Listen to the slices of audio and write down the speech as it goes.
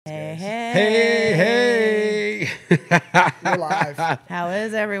Hey. We're live. How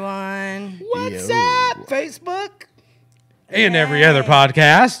is everyone? What's Yo. up, Facebook? And every other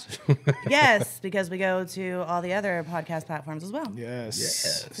podcast. Yes, because we go to all the other podcast platforms as well.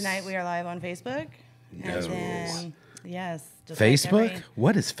 Yes. Tonight we are live on Facebook. Yes. And then, yes. just like Facebook? every-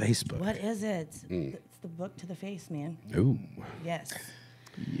 What is Facebook? What is it? It's the book to the face, man. Ooh, Yes.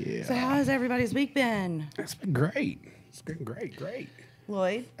 Yeah. So how has everybody's week been? that's been great. It's been great.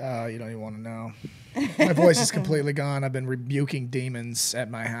 Lloyd? You don't even want to know. My voice is completely gone. I've been rebuking demons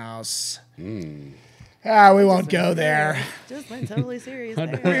at my house. We won't go there. Just went totally serious We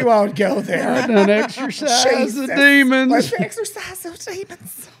there. won't go there. Done exercise Jesus. the demons. Let's exercise those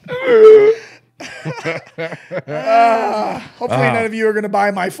demons. Hopefully none of you are going to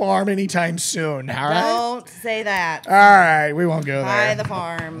buy my farm anytime soon. All right? Don't say that. All right. We won't go Buy there. the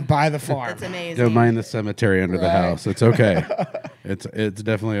farm. Buy the farm. That's amazing. Don't mind the cemetery under the Right. house. It's okay. it's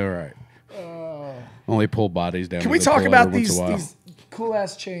definitely all right. Only pull bodies down. Can to we the talk pool about every once these in a while. cool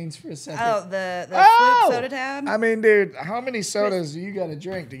ass chains for a second? Oh, the Oh! Swoop soda tab? I mean, dude, how many sodas do you got to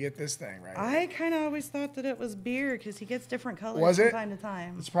drink to get this thing right? I kind of always thought that it was beer because he gets different colors Was from it? time to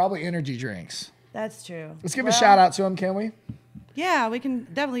time. It's probably energy drinks. That's true. Let's give a shout out to him, can we? Yeah, we can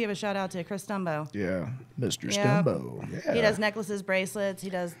definitely give a shout out to Chris Stumbo. Yeah, Mr. Yeah. Stumbo. Yeah. He does necklaces, bracelets. He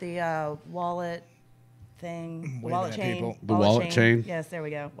does the wallet thing, Waving wallet at chain. people. The wallet chain? Yes, there we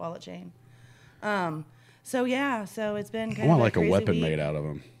go. Wallet chain. So yeah, so it's been I kind want of like a crazy weapon week. made out of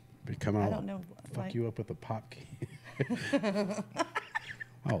them. Come out. I don't know. Fuck like- you up with a pop key.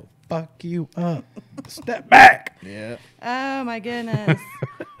 Oh, fuck you up. Step back. Yeah. Oh my goodness.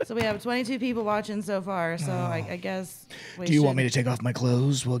 So we have 22 people watching so far. So I guess. We Do you want me to take off my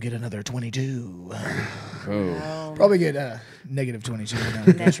clothes? We'll get another 22. Oh. Probably get negative 22 on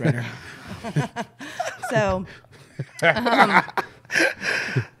the Ghost Rider. So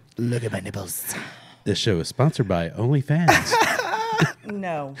Look at my nipples. This show is sponsored by OnlyFans.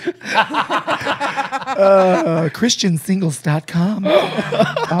 no. ChristianSingles.com.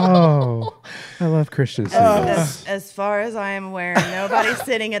 Oh, I love Christian singles. As far as I am aware, nobody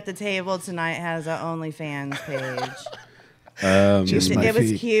sitting at the table tonight has an OnlyFans page. Just my It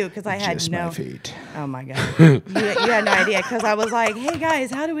was feet. cute because I had Just no. my feet. Oh my god, you had no idea because I was like, "Hey guys,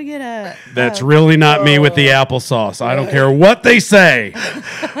 how do we get a?" That's really not me with the applesauce. I don't care what they say.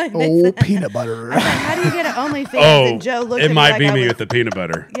 Oh, peanut butter. How do you get an OnlyFans? Oh, and Joe looked it at me might like be I me was- with the peanut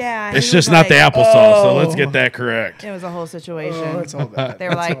butter. Yeah, It's he was just not the like- applesauce, so let's get that correct. It was a whole situation. Oh, it's all bad. They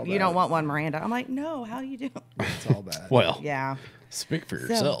were It's like, all "You bad. don't want one, Miranda." I'm like, "No, how do you do?" It's all bad. Well, Yeah, speak for So-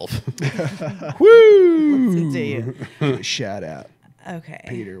 yourself. Woo! do you? Shout out. Okay,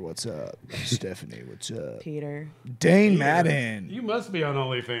 Peter, what's up? Stephanie, what's up? Peter. Dane Madden. You must be on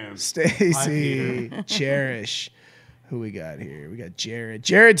OnlyFans. Stacy, Cherish. Who we got here? We got Jared.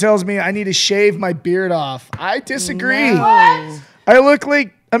 Jared tells me I need to shave my beard off. I disagree. No. I look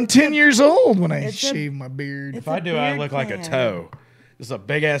like I'm 10 years old when I It's a- shave my beard. it's If I do, I beard look like a plan. toe. Just a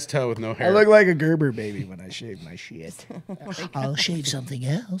big ass toe with no hair. I look like a Gerber baby when I shave my shit. I'll shave something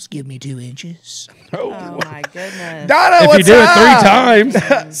else. Give me 2 inches. Oh my goodness. Donna, if what's you do up? it 3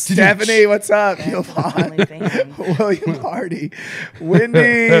 times. Stephanie, what's up? That's Yvonne. OnlyFans. William Hardy.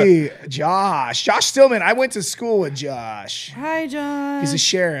 Wendy. Josh. Josh Stillman. I went to school with Josh. Hi, John. He's a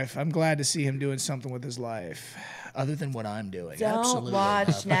sheriff. I'm glad to see him doing something with his life. Other than what I'm doing. Don't Absolutely.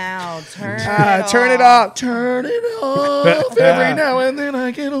 watch now. Turn Turn it off. Turn it off. Every now and then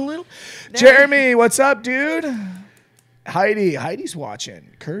I get a little. Jeremy, what's up, dude? Heidi. Heidi's watching.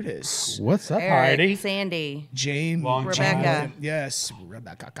 Curtis. What's up, Eric, Heidi? Sandy, Jane. Long Rebecca. Jane- Yes.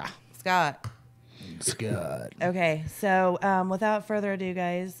 Rebecca. Scott. Scott. Okay, so without further ado,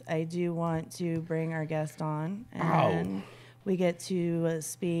 guys, I do want to bring our guest on, and we get to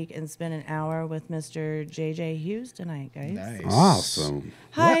speak and spend an hour with Mr. JJ Hughes tonight, guys. Nice. Awesome.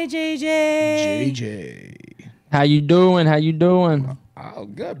 Hi, JJ. JJ. How you doing? How you doing? Oh,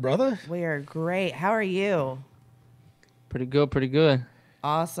 good, brother. We are great. How are you? Pretty good, pretty good.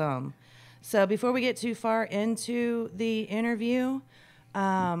 Awesome. So before we get too far into the interview,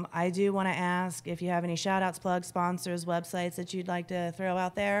 I do want to ask if you have any shout-outs, plugs, sponsors, websites that you'd like to throw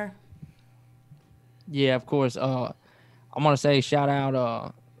out there. Yeah, of course. I want to say shout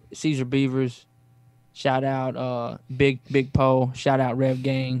out Caesar Beavers, shout out Big Poe, shout out Rev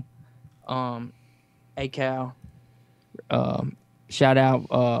Gang, ACAL, shout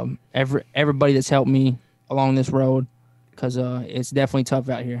out everybody that's helped me along this road, because it's definitely tough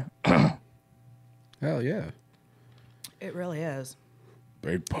out here. Hell yeah. It really is.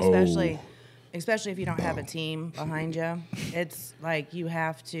 Big Poe. Especially if you don't have a team behind you. It's like you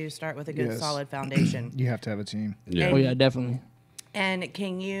have to start with a good Yes. solid foundation. You have to have a team. Yeah. Oh yeah, definitely. And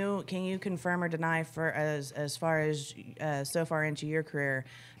can you confirm or deny for as far as so far into your career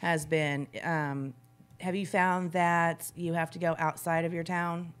has been? Have you found that you have to go outside of your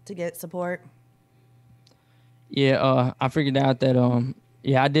town to get support? Yeah, I figured out that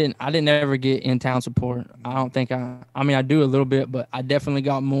yeah, I didn't ever get in town support. I don't think I mean I do a little bit, but I definitely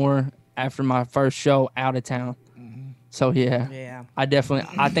got more after my first show out of town. So yeah, Yeah.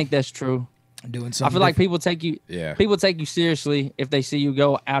 I think that's true. Doing I something. feel like Yeah. people take you seriously if they see you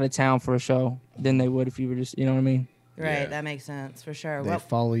go out of town for a show than they would if you were just, you know what I mean? Right, Yeah. that makes sense for sure. They Well,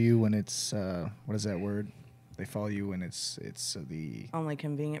 follow you when it's what is that word? They follow you when it's the. only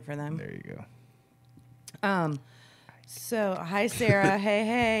convenient for them. There you go. So, hi Sarah.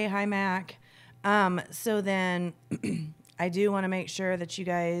 hey, hi Mac. So then I do want to make sure that you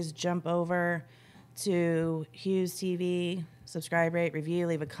guys jump over to Hughes TV, subscribe, rate, review,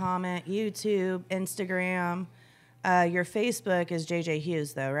 leave a comment, YouTube, Instagram. Your Facebook is JJ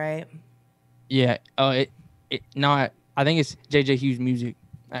Hughes though, right? Yeah. I think it's JJ Hughes Music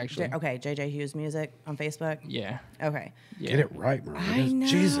actually. Okay, JJ Hughes Music on Facebook. Yeah. Okay. Yeah. Get it right, Marcus. I know.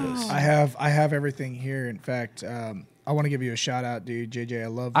 Jesus. I have everything here. In fact, I want to give you a shout out, dude.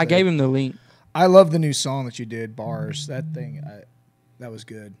 JJ, I gave him the link. I love the new song that you did, Bars. That thing, that was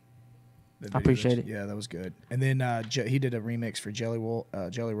good. The video appreciate it. Yeah, that was good. And then he did a remix for Jelly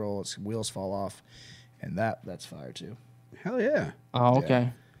Roll. It's Wheels Fall Off, and that's fire too. Hell yeah. Oh,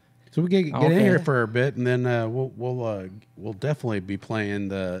 okay. So we get in Okay. here for a bit, and then we'll definitely be playing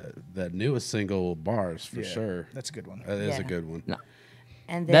the newest single, Bars, for Yeah, sure. That's a good one. That is a Yeah. good one. No.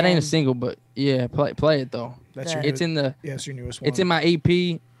 And That ain't then- a single, but yeah, play it though. That's The- your. It's in the It's your newest one. it's in my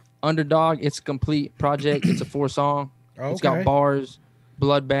EP, Underdog. It's a complete project. It's a 4-song. Oh, It's got okay. Bars,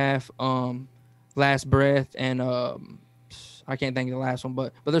 Bloodbath, Last Breath, and I can't think of the last one,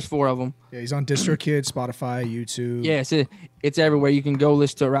 but there's 4 of them. Yeah, he's on DistroKid, Spotify, YouTube. Yeah, it's everywhere. You can go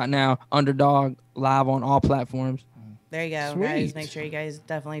listen to it right now. Underdog live on all platforms. There you go, guys. Sweet. Make sure you guys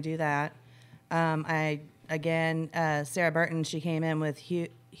definitely do that. Sarah Burton, she came in with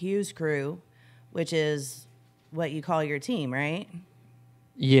Hughes Crew, which is what you call your team, right?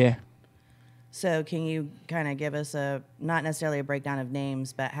 Yeah. So can you kind of give us not necessarily a breakdown of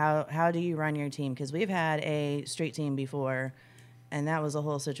names, but how do you run your team? Because we've had a street team before, and that was a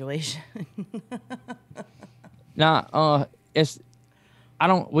whole situation. Nah,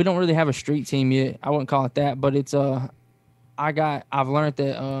 we don't really have a street team yet. I wouldn't call it that, but it's I've learned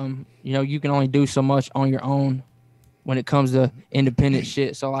that you can only do so much on your own when it comes to independent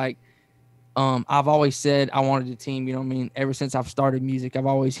shit. So like I've always said I wanted a team, you know what I mean? Ever since I've started music, I've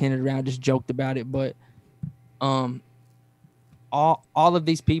always hinted around, just joked about it, but all of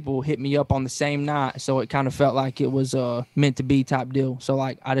these people hit me up on the same night, so it kind of felt like it was meant to be type deal. So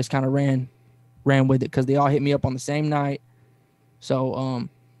like I just kind of ran with it because they all hit me up on the same night. So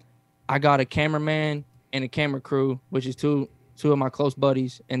I got a cameraman and a camera crew, which is two of my close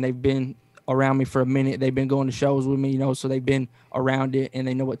buddies, and they've been around me for a minute. They've been going to shows with me, so they've been around it and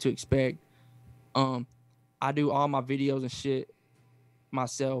they know what to expect. I do all my videos and shit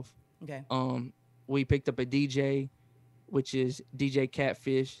myself. Okay. We picked up a DJ, which is DJ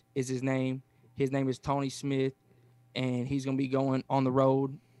Catfish is his name. His name is Tony Smith, and he's gonna be going on the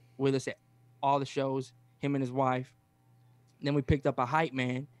road with us at all the shows, him and his wife. Then we picked up a hype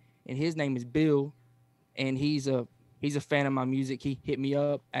man, and his name is Bill, and he's a fan of my music. He hit me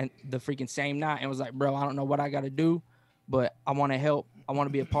up at the freaking same night and was like, bro, I don't know what I got to do, but I want to help. I want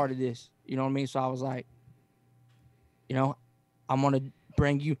to be a part of this. You know what I mean? So I was like, I'm going to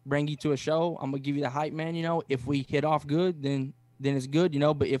bring you to a show. I'm going to give you the hype, man. If we hit off good, then it's good,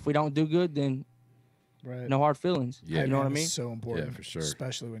 but if we don't do good, then Right. no hard feelings. Yeah. You know what I Hype man mean? is so important. Yeah, for sure.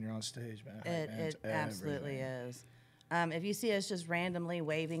 Especially when you're on stage, man. Hype It man's absolutely everything. is. If you see us just randomly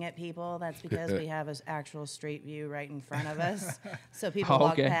waving at people, that's because we have an actual street view right in front of us. So people Oh,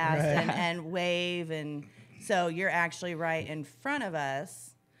 walk okay. past and wave, and so you're actually right in front of us.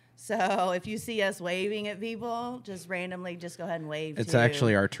 So if you see us waving at people, just randomly, just go ahead and wave. It's to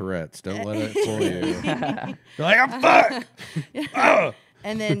actually our Tourette's. Don't let it fool you. You're like, I'm fucked.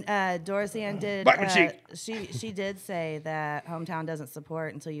 And then Dorothy Ann did. Bite my cheek. She did say that hometown doesn't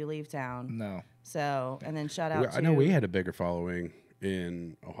support until you leave town. No. So and then shout out. I know we had a bigger following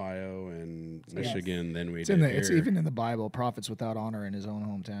in Ohio and Michigan than we It's did in the. here. It's even in the Bible. Prophets without honor in his own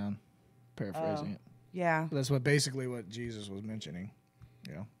hometown. Paraphrasing it. Yeah. That's what Jesus was mentioning.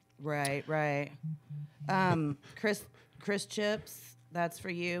 Yeah. Right. Chris Chips, that's for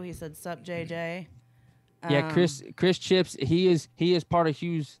you. He said, "Sup, JJ." Yeah, Chris Chips, he is part of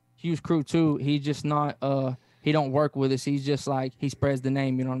Hughes crew too. He's just not he don't work with us. He's just like he spreads the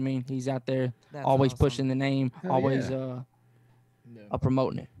name, you know what I mean? He's out there That's always awesome. pushing the name, Hell always yeah.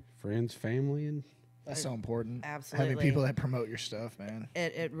 promoting it. Friends, family, and That's so important. Absolutely. Having people that promote your stuff, man.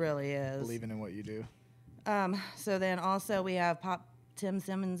 It really is. Believing in what you do. So then also we have Pop Tim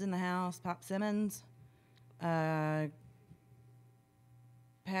Simmons in the house. Pop Simmons.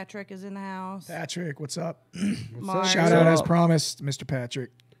 Patrick is in the house. Patrick, what's up? Mark. Shout out as up? promised, Mr. Patrick.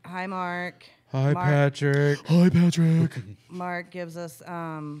 Hi, Mark. hi Mark. Patrick, Hi, Patrick. Mark gives us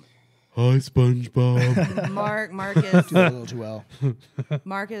hi SpongeBob. Mark is Do that a little too well.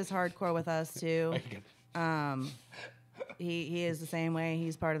 Mark is hardcore with us too. He is the same way.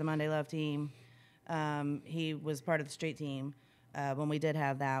 He's part of the Monday Love team. He was part of the street team when we did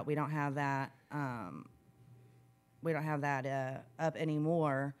have that. We don't have that. We don't have that up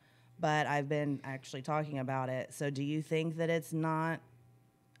anymore. But I've been actually talking about it. So do you think that it's not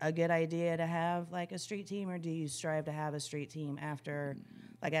a good idea to have like a street team, or do you strive to have a street team after,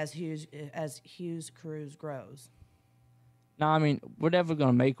 like as Hughes Cruise grows? No, I mean, we're definitely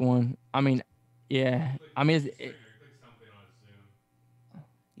gonna make one. I mean, yeah. I mean,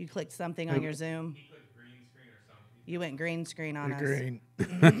 You clicked something on your Zoom. You went green screen on us. Green.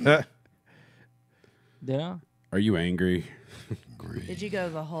 yeah. Are you angry? Did you go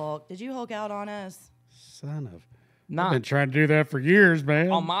the Hulk? Did you Hulk out on us? Son of. Nah. I've been trying to do that for years, man.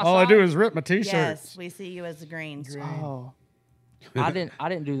 On my All I side? do is rip my t-shirts. Yes, we see you as the green. Oh. I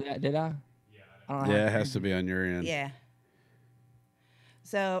didn't do that, did I? I don't know. Yeah, it has to be on your end. Yeah.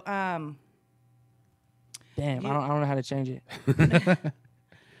 So, Damn, I don't know how to change it.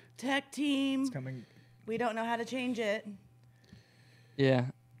 tech team. Coming. We don't know how to change it. Yeah.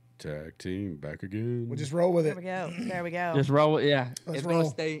 Tag team back again. We'll just roll with There it. we go. There we go. Just roll it. Yeah. Let's it's roll. gonna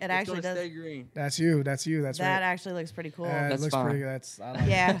stay. It actually it's gonna does- stay green. That's you. That's you. That's that right. actually looks pretty cool. It That's looks fine. pretty good. I like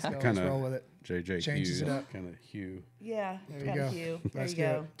Yeah. it. Let's go. Let's Kinda- roll with it. JJ Changes Hughes, it up. kind of Hugh. Yeah. There you Got go. a few. There Let's you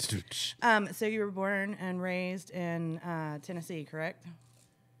do go. So you were born and raised in Tennessee, correct?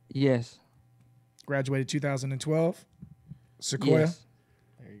 Yes. Graduated 2012. Sequoia. Yes.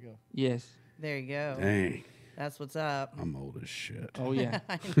 There you go. Yes. There you go. Dang, That's what's up. I'm old as shit. Oh yeah.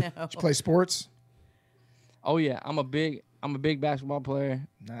 I know. Did you play sports? Oh yeah. I'm a big basketball player.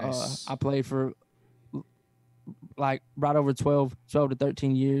 Nice. I played for like right over 12 to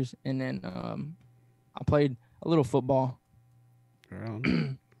 13 years, and then I played a little football. Right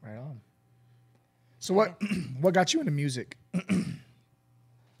on. Right on. So what got you into music?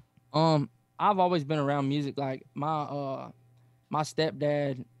 I've always been around music. Like my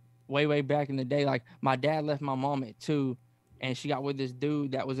stepdad, way back in the day. Like my dad left my mom at 2, and she got with this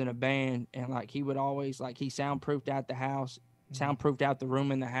dude that was in a band, and like he would always like he soundproofed out the house, soundproofed out the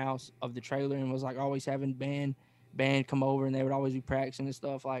room in the house of the trailer, and was like always having band come over, and they would always be practicing and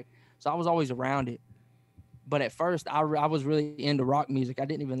stuff. Like so, I was always around it. But at first, I was really into rock music. I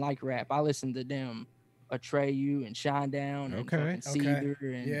didn't even like rap. I listened to them. Atreyu and Shinedown and Okay. fucking Seether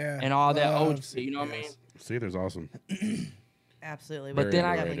and, Yeah. and all that Love old shit, you know what I mean? yes. See, there's awesome. Absolutely. But we then can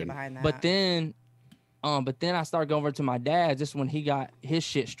I- definitely get behind that. But then I started going over to my dad's just when he got his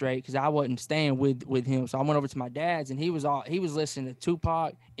shit straight because I wasn't staying with him. So I went over to my dad's and he was listening to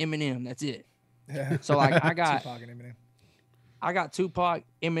Tupac, Eminem. That's it. Yeah. So like I got Tupac and Eminem. I got Tupac,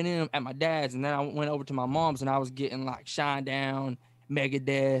 Eminem at my dad's, and then I went over to my mom's and I was getting like Shinedown,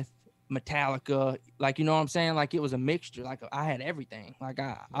 Megadeth, Metallica, like you know what I'm saying? Like it was a mixture. Like I had everything. Like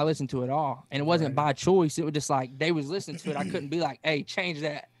I listened to it all, and it wasn't by choice. It was just like they was listening to it. I couldn't be like, hey, change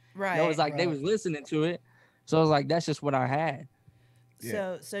that. right. No, it was like they right. was listening to it. So I was like, that's just what I had.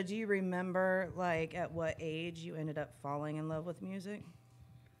 So do you remember like at what age you ended up falling in love with music?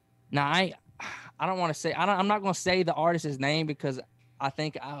 Now I don't want to say I'm not gonna say the artist's name because I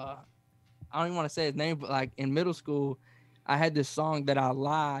think I don't even want to say his name, but like in middle school, I had this song that I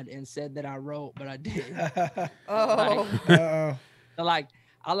lied and said that I wrote, but I didn't. Oh. Uh-oh. So, like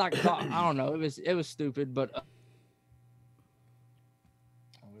I thought I don't know. It was stupid, but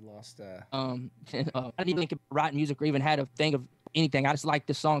We lost. I didn't even think of writing music or even had a thing of anything. I just liked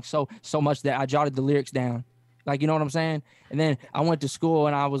the song so much that I jotted the lyrics down. Like, you know what I'm saying? And then I went to school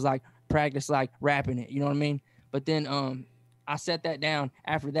and I was like practice like rapping it, you know what I mean? But then I set that down.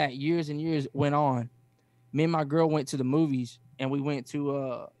 After that, years and years went on. Me and my girl went to the movies and we went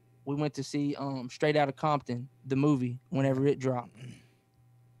to see Straight Outta Compton, the movie, whenever it dropped.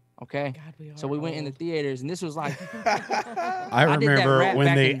 Okay. God, we are So we went in the old. theaters and this was like I did that remember rap when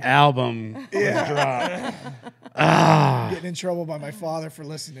back the in- album dropped. Ah, Getting in trouble by my father for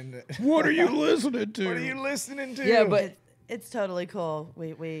listening to. what are you listening to? What are you listening to? Yeah, but It's totally cool.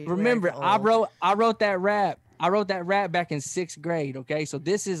 We remember, act I old. wrote that rap. I wrote that rap back in 6th grade. Okay, so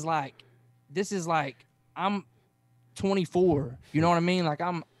this is like, 24. You know what I mean? Like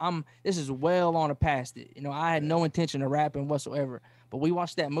this is well on past it. You know, I had no intention of rapping whatsoever. But we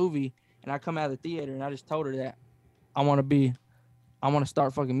watched that movie and I come out of the theater and I just told her that I want to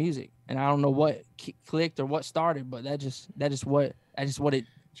start fucking music. And I don't know what clicked or what started, but that just what it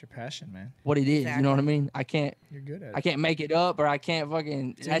It's your passion, man. what it is. You know what I mean? You're good at I it. can't make it up or I can't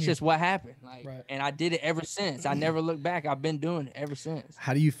fucking that's just what happened. Like Right. and I did it ever since. I never looked back. I've been doing it ever since.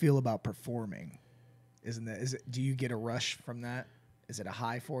 How do you feel about performing? Do you get a rush from that? Is it a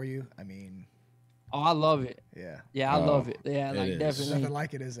high for you? I mean, Oh, I love it. yeah. Yeah, I Oh, love it. Yeah, it like is. definitely. Nothing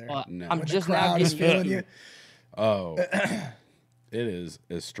like it, is there? No. I'm When just the now crowd is getting feeling you. Oh, it is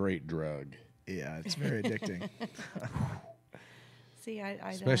a straight drug, Yeah, it's very addicting. See, I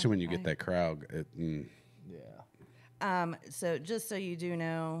especially don't- when you get that crowd. Yeah. So just so you do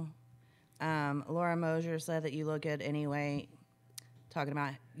know, Laura Mosier said that you look good anyway. Talking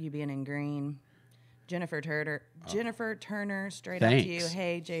about you being in green. Jennifer Turner, straight up to you. Thanks.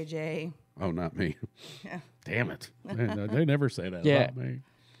 Hey, JJ. Oh, not me. Damn it! They never say that Yeah. about me.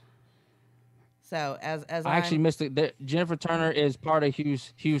 So as I actually missed it. Jennifer Turner is part of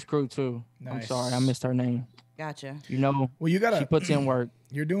Hughes crew too. I'm Nice. sorry, I missed her name. gotcha. You know, Well, you she gotta. puts in work.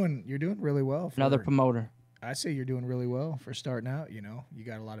 You're doing really well. For, Another promoter. I say you're doing really well for starting out. You know, you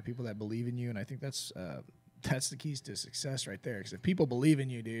got a lot of people that believe in you, and I think that's the keys to success right there. Because if people believe in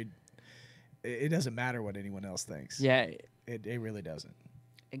you, dude, it doesn't matter what anyone else thinks. Yeah, It really doesn't.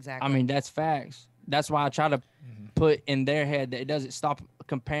 Exactly. I mean that's facts. That's why I try to put in their head that it doesn't stop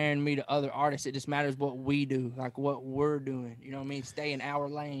comparing me to other artists. It just matters what we do, like what we're doing. You know what I mean? Stay in our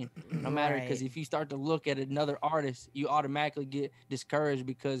lane, no matter. Because Right. if you start to look at another artist, you automatically get discouraged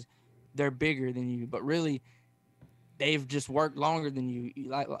because they're bigger than you. But really, they've just worked longer than you.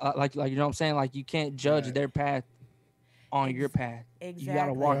 Like you know what I'm saying? Like you can't judge Right. their path on your path. You gotta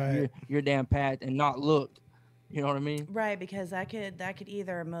Exactly. walk Right. your damn path and not look. You know what I mean? Right, because that could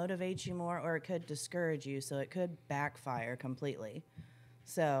either motivate you more or it could discourage you. So it could backfire completely.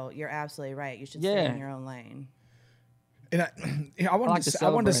 So you're absolutely right. You should stay Yeah. in your own lane. And I wanted like to to say, I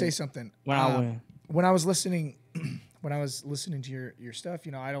wanted to say celebrate something. when I win. When I was listening to your stuff,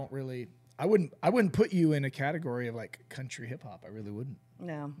 you know, I wouldn't put you in a category of like country hip hop. I really wouldn't.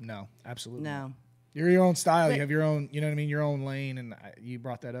 No, No, absolutely. not. no. You're your own style. But- You have your own, you know what I mean, your own lane, and you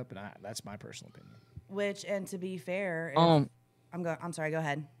brought that up, and that's my personal opinion. Which, and to be fair, if- I'm sorry. Go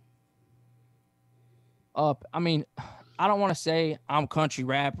ahead. I mean, I don't want to say I'm country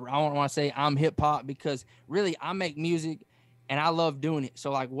rapper. I don't want to say I'm hip hop because really I make music and I love doing it.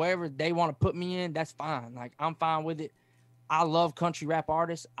 So like wherever they want to put me in, that's fine. Like I'm fine with it. I love country rap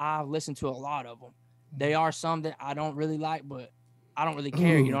artists. I listen to a lot of them. They are some that I don't really like, but I don't really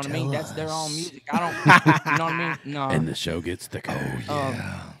care. You know what I mean? That's their own music. I don't. You know what I mean? No. And the show gets thicker.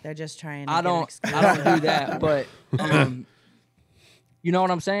 They're just trying to I get an don't. excuse. I don't do that. But you know what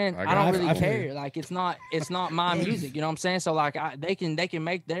I'm saying? I I don't got really I feel care. Like it's not my music. You know what I'm saying? So like they can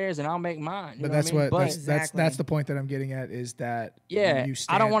make theirs and I'll make mine. You But know that's what I mean? what But that's Exactly. the point that I'm getting at is that yeah, you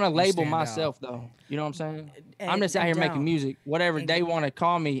I don't want to you label stand myself out. though. You know what I'm saying? And- I'm just out and here making don't. music. Whatever they want to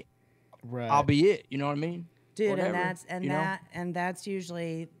call me, Right. I'll be it. You know what I mean? Dude, Whatever, and you know? that's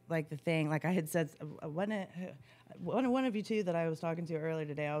usually like the thing. Like I had said, one of you two that I was talking to earlier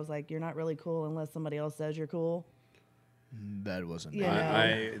today, I was like, you're not really cool unless somebody else says you're cool. That wasn't You me.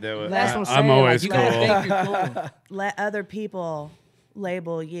 know, That's what I'm I'm saying. always like, you gotta cool. think you're cool. let other people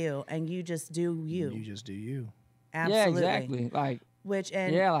label you, and you just do you. You just do you. Absolutely. Yeah, exactly. Like Which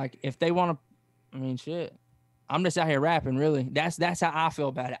and yeah, like if they want to, I mean, shit. I'm just out here rapping. Really, that's how I feel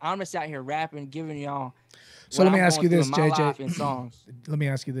about it. I'm just out here rapping, giving y'all. So what let me I'm ask you going this, through in my JJ. life in songs. Let me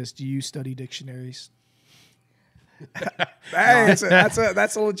ask you this: do you study dictionaries? Hey,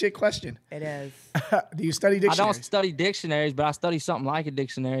 that's a legit question. it is. Do you study I dictionaries? don't study dictionaries, but I study something like a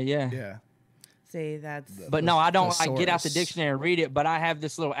dictionary. Yeah. Yeah. See, that's But no, I don't like get out the Thesaurus. dictionary and read it. But I have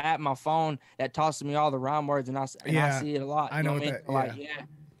this little app on my phone that tosses me all the rhyme words, and I Yeah, see it a lot. I you know what what I mean? that- Like, yeah. yeah.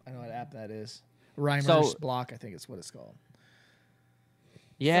 I know what app that is. Rhymer's So- Block, I think it's what it's called.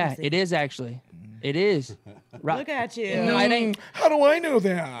 Yeah, Something. it is actually. It is. Right. look at you. No, it ain't. How do I know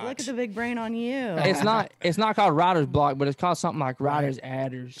that? Look at the big brain on you. It's not. It's not called writer's block, but it's called something like writer's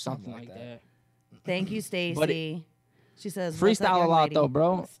ad or something like that. Thank you, Stacy. She says "What's up, Freestyle a young lot lady?" though,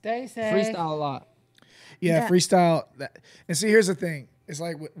 bro. Stacy. Freestyle a lot. Yeah, Yeah. freestyle. And see, here's the thing. It's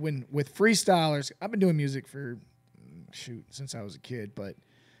like when with freestylers, I've been doing music for since I was a kid, but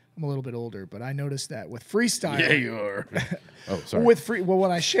I'm a little bit older. But I noticed that with freestyle, Yeah, you are. Oh, sorry. well,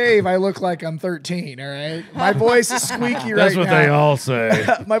 when I shave, I look like I'm 13. All right, my voice is squeaky right That's what now. they all say.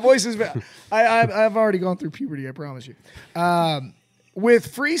 My voice is. I've already gone through puberty. I promise you.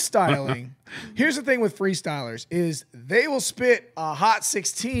 With freestyling, Here's the thing with freestylers is they will spit a hot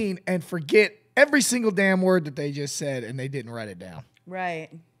 16 and forget every single damn word that they just said and they didn't write it down. Right.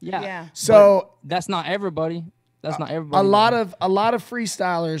 Yeah. Yeah. So That's not everybody. That's not everybody. a lot of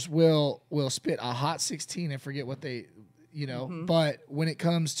freestylers will spit a hot 16 and forget what they, but when it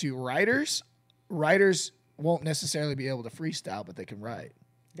comes to writers won't necessarily be able to freestyle, but they can write.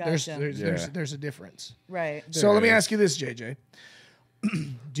 Gotcha. There's a difference. Right. So let me ask you this, JJ.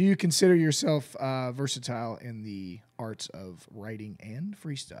 Do you consider yourself versatile in the arts of writing and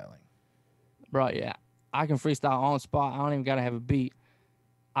freestyling? Bro, yeah. I can freestyle on spot. I don't even got to have a beat.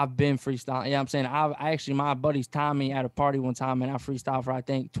 I've been freestyling. Yeah, I'm saying my buddies timed me at a party one time and I freestyled for I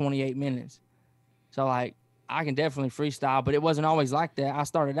think 28 minutes. So like I can definitely freestyle, but it wasn't always like that. I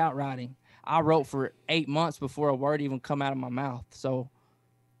started out writing. I wrote for 8 months before a word even come out of my mouth. So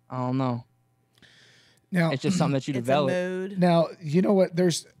I don't know. Now It's just something that you It's develop. a mood. Now, you know what?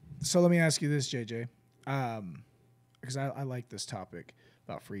 So let me ask you this, JJ, because I like this topic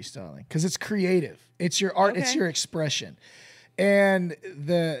about freestyling because it's creative. It's your art. It's Okay. your expression. And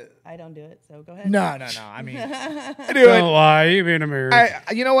I don't do it, so go ahead. no. I mean, I do Don't it. lie, you being a mirror.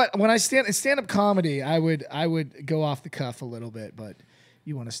 You know what? When I stand up comedy, I would go off the cuff a little bit, but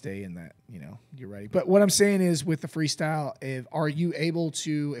you want to stay in that, you're right. But what I'm saying is with the freestyle, are you able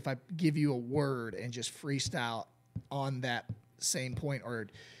to, if I give you a word and just freestyle on that same point, or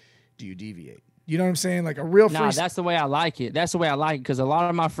do you deviate? You know what I'm saying? Like a real Nah, freestyle. that's the way I like it. That's the way I like it because a lot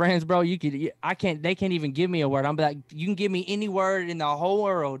of my friends, bro, they can't even give me a word. I'm like, you can give me any word in the whole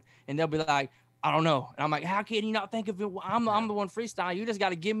world, and they'll be like, I don't know. And I'm like, how can you not think of it? I'm the one freestyling. You just got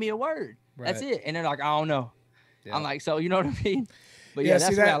to give me a word. That's Right. it. And they're like, I don't know. Yeah. I'm like, so you know what I mean? But yeah,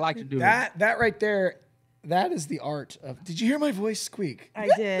 that's the way I like to do it. That right there, that is the art of. Did you hear my voice squeak? I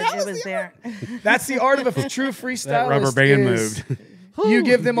did. It was there. That's the art of a true freestylist. That rubber band is moved. You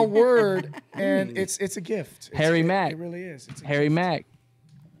give them a word, and it's a gift. Harry Mack. It really is. It's a Harry gift. Mack.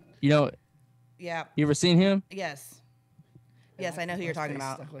 You know, Yeah. you ever seen him? Yes. Yes, I know who you're talking Face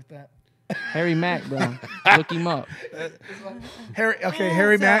about. stuck like that. Harry Mack, bro. Look him up.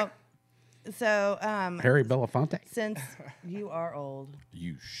 Harry Mack. So, Harry Belafonte. since you are old.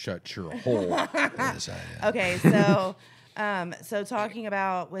 You shut your hole. Yes, I am. Okay, so so talking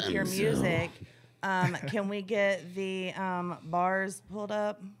about with your music, can we get the bars pulled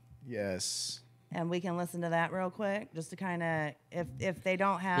up Yes. and we can listen to that real quick just to kind of if they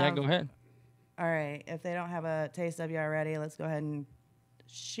don't have Yeah, go ahead. All right, if they don't have a taste of you already, let's go ahead and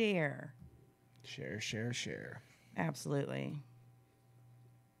share. Share. Absolutely.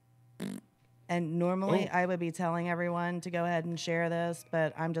 And normally I would be telling everyone to go ahead and share this,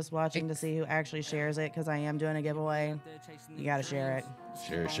 but I'm just watching to see who actually shares it because I am doing a giveaway. You got to share it.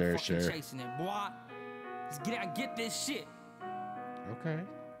 Share. Chasing it, boy. Let's get out, get this shit. Okay.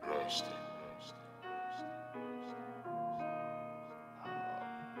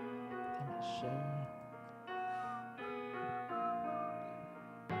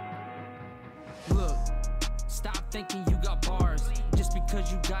 Look, stop thinking you got bars just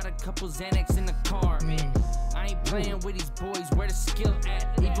because you got a couple Xanax in the car. I ain't playing with these boys, where the skill at?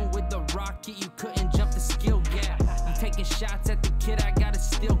 Even with the rocket, you couldn't jump the skill gap. You taking shots at the kid, I got a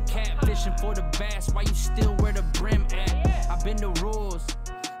steel cap. Fishing for the bass, why you still where the brim at? I bend the rules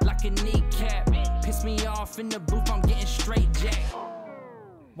like a kneecap. Piss me off in the booth, I'm getting straight jacked.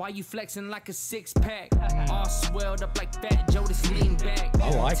 Why you flexing like a six-pack? All swelled up like Fat Joe, just lean back.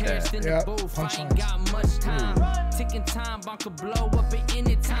 I like Terrence that. in the Yep, booth, I ain't punchlines. got much time. Ticking time, bomb could blow up at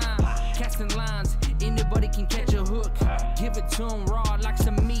any time. Casting lines, anybody can catch a hook. Give it to 'em raw like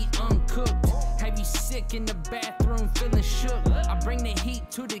some meat uncooked. Have you sick in the bathroom feeling shook? I bring the heat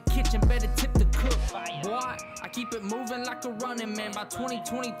to the kitchen, better tip the cook. Boy, I keep it moving like a running man. By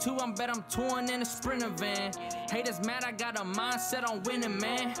 2022, I'm bet I'm touring in a Sprinter van. Haters mad, I got a mindset on winning,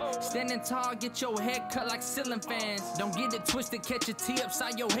 man. Standing tall, get your head cut like ceiling fans. Don't get it twisted, catch a T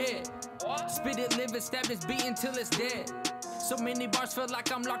upside your head. Spit it, live it, stab this beat until it's dead. So many bars feel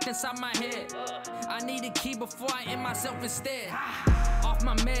like I'm locked inside my head. I need a key before I end myself instead. Off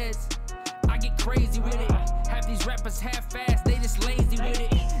my meds, I get crazy with it. Have these rappers half-assed, they just lazy with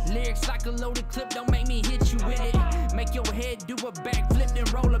it. Lyrics like a loaded clip, don't make me hit you with it. Make your head do a backflip, then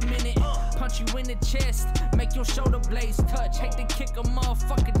roll a minute. Punch you in the chest, make your shoulder blades touch. Hate to kick a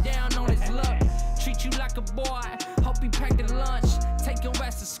motherfucker down on his luck. Treat you like a boy, hope he packed a lunch. Take your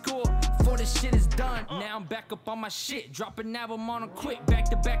ass to school before this shit is done. Now I'm back up on my shit, drop an album on a quick. Back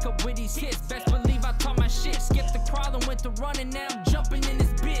to back up with these hits, best believe I taught my shit. Skipped the crawl and went to running, now I'm jumping in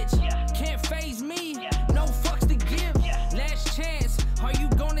this bitch. Can't phase me, no fucks to give. Last chance, are you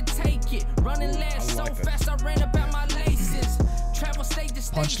gonna take it? Running last so fast I ran about my laces. Travel state to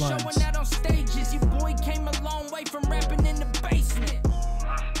punchlines. Showing out on stages. Your boy came a long way from rapping in the basement.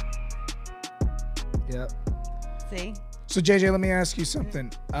 Yep. See? So JJ, let me ask you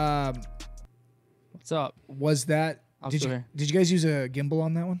something. What's up? Was that I'm did still you here. did you guys use a gimbal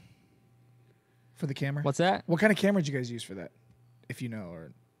on that one for the camera? What's that? What kind of camera did you guys use for that? If you know,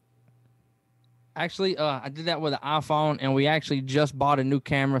 or Actually, I did that with an iPhone, and we actually just bought a new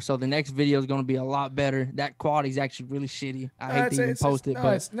camera, so the next video is going to be a lot better. That quality is actually really shitty. I hate to even post it,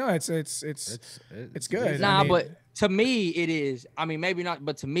 but it's good. nah, I mean, but to me, it is. I mean, maybe not,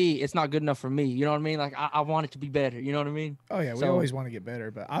 but to me, it's not good enough for me. You know what I mean? Like, I want it to be better. You know what I mean? oh yeah, we so- always want to get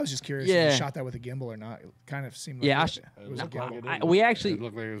better. But I was just curious if Yeah. you shot that with a gimbal or not. It kind of seemed like Yeah, it was a gimbal. We It actually,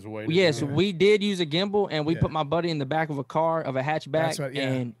 looked like it was weighted yes, down. we did use a gimbal, and we Yeah. put my buddy in the back of a car, of a hatchback, That's what- yeah.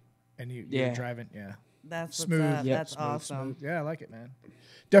 and And you Yeah. were driving, yeah. That's Smooth. what's up. Yep. That's Smooth, awesome. smooth. Yeah, I like it, man.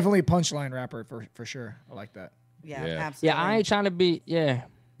 Definitely a punchline rapper for sure. I like that. Yeah, Yeah. absolutely. yeah, I ain't trying to be, yeah,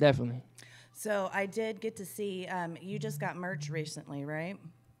 definitely. So I did get to see. You just got merch recently, right?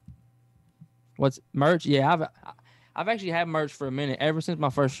 What's merch? Yeah, I've actually had merch for a minute, ever since my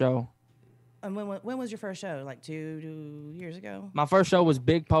first show. And when was your first show? Like 2 years ago? My first show was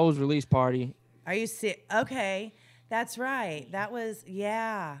Big Po's release party. Are you okay? That's right. That was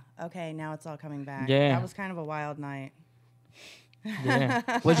Okay, now it's all coming back. Yeah. That was kind of a wild night.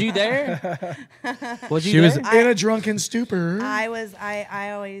 Yeah, was you there? Was you She there? was- In a drunken stupor. I was.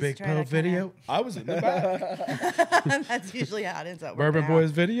 I always Big try Poe to video. I was in the back. That's usually how it ends up. Bourbon working out.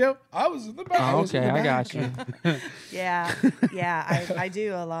 Boys video. I was in the back. Oh, okay, I got you. Yeah, yeah. I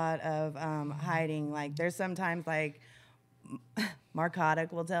do a lot of hiding. Like, there's sometimes like Mark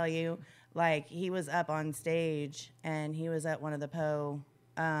Kotick will tell you, like, he was up on stage and he was at one of the Poe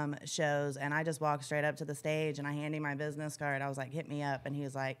shows, and I just walked straight up to the stage and I handed him my business card. I was like, hit me up, and he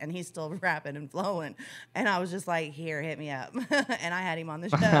was like, and he's still rapping and flowing, and I was just like, here, hit me up, and I had him on the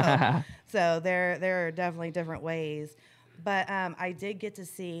show. So there are definitely different ways. But I did get to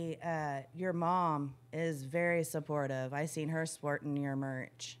see your mom is very supportive. I seen her sporting your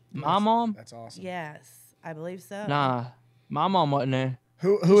merch. My mom? That's awesome. Yes, I believe so. Nah, my mom wasn't there.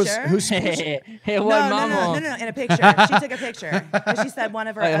 Who's Sure? who's It No, wasn't no, my no, mom. no, no, in a picture. She took a picture. But she said one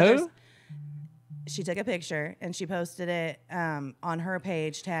of her Wait, who? others. She took a picture and she posted it on her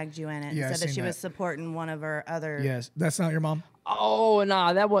page, tagged you in it, Yeah, I and said that seen she was that. supporting one of her other. Yes, that's not your mom. Oh,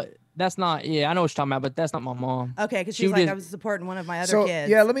 nah, that's not. Yeah, I know what you're talking about, but that's not my mom. Okay, because She she was like, did- I was supporting one of my other So kids.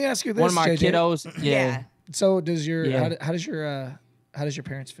 yeah, let me ask you this. One of my JJ. kiddos. Yeah. Yeah. So does your Yeah. how does your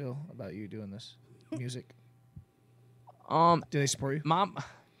parents feel about you doing this music? Do they support you? Mom,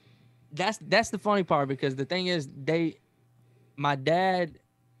 that's the funny part, because the thing is, my dad,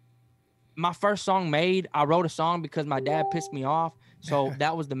 my first song made, I wrote a song because my dad pissed me off. So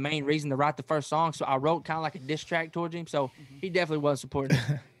that was the main reason to write the first song. So I wrote kind of like a diss track towards him. So he definitely wasn't supporting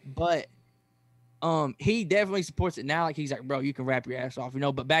it. But he definitely supports it now. Like, he's like, bro, you can rap your ass off, you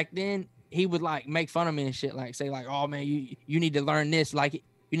know. But back then, he would like make fun of me and shit, like say like, oh man, you need to learn this, like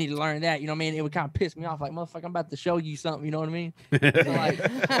you need to learn that, you know what I mean? It would kind of piss me off, like, motherfucker, I'm about to show you something, you know what I mean? So,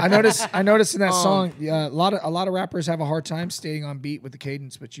 like, I noticed in that song, a lot of rappers have a hard time staying on beat with the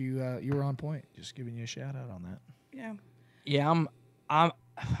cadence, but you were on point. Just giving you a shout out on that. Yeah. yeah,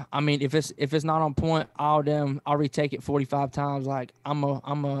 I mean, if it's not on point, I'll retake it 45 times. Like,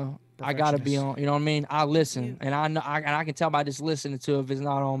 I gotta be on, you know what I mean? I listen, and I know, I can tell by just listening to it if it's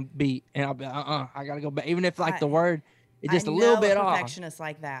not on beat, and I'll be I gotta go back, even if like the word is just a little bit I know a off. perfectionist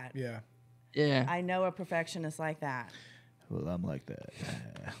like that. Yeah. Yeah, I know a perfectionist like that. Well, I'm like that.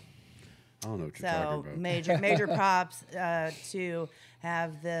 I don't know what you're talking So about. major props to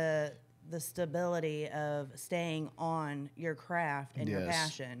have the stability of staying on your craft and your Yes.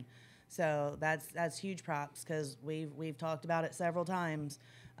 passion. So that's huge props, because we've talked about it several times.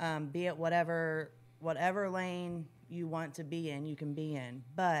 Be it whatever lane you want to be in, you can be in.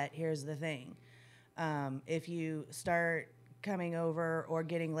 But here's the thing: if you start coming over or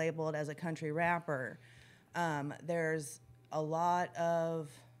getting labeled as a country rapper, there's a lot of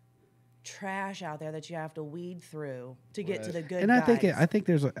trash out there that you have to weed through to get to the good And guys. I think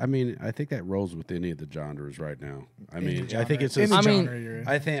there's, I think that rolls with any of the genres right now. I mean, I think it's in just, the I mean, genre you're in.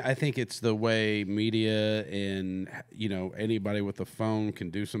 I think it's the way media and anybody with a phone can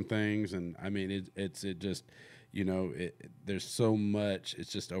do some things, and I mean it just there's so much,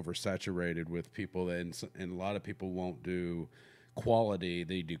 it's just oversaturated with people, and a lot of people won't do quality,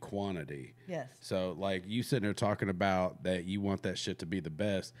 they do quantity. Yes. So like you sitting there talking about that you want that shit to be the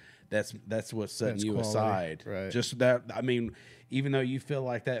best. That's what's setting That's you quality, aside. right. Just that, I mean, even though you feel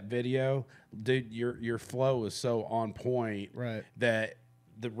like that video, dude, your flow is so on point, Right. that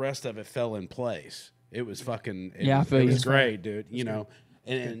the rest of it fell in place. It was fucking, Yeah, I feel it you. was great, dude.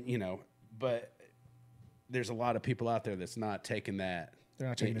 and you know, but there's a lot of people out there that's not taking that. They're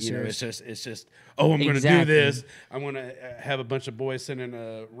not taking it You know, serious. it's just oh, I'm going to do Exactly. this. I'm going to have a bunch of boys sitting in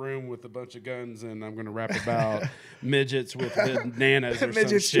a room with a bunch of guns, and I'm going to rap about midgets with bananas or Midget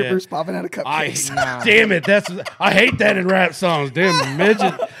some strippers shit. popping out of cupcakes. Damn it! I hate that in rap songs. Damn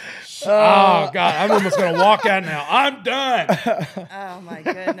midget. Oh God, I'm almost going to walk out now. I'm done. Oh my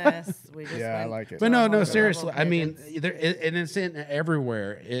goodness. We just Yeah, I went like it. to But a no, whole no, level seriously. of I mean, midgets. and it's in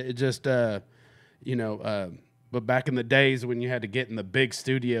everywhere. It just, you know, but back in the days when you had to get in the big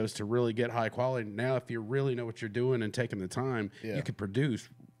studios to really get high quality, now if you really know what you're doing and taking the time, Yeah. you could produce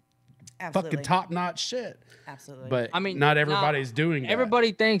Absolutely. fucking top notch shit. Absolutely. But I mean, not everybody's doing that.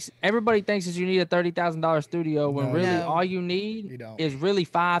 Everybody thinks that you need a $30,000 studio when No. really No. all you You need don't. is really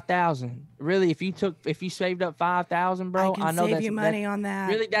 5,000. Really, if you saved up 5,000, bro, I can I know save that's you money on that.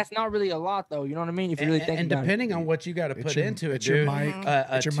 Really, that's not really a lot though. You know what I mean? If you really think and about depending it. on what you got to It's put your- into it, it's your dude, mic- a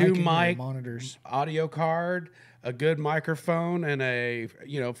it's your two mic and your mic monitors. audio card, a good microphone, and a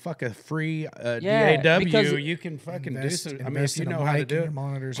fuck a free Yeah, DAW, because you can fucking do some. I mean, invest if you in a know how to mic do and it. your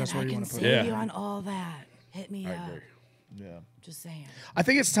monitors, that's and where I you can want to put save it. you on all that. Hit me I up. agree. Yeah. Just saying. I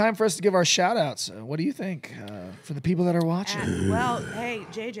think it's time for us to give our shout outs. What do you think for the people that are watching? Well, hey,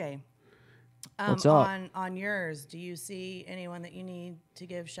 JJ. What's up? On yours, do you see anyone that you need to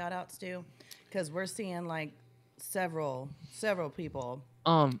give shout outs to? Because we're seeing like several people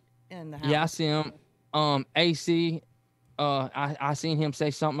in the house. Yeah, I see him. AC, I seen him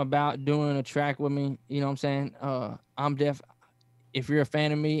say something about doing a track with me. You know what I'm saying? If you're a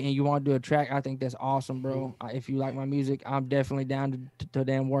fan of me and you want to do a track, I think that's awesome, bro. If you like my music, I'm definitely down to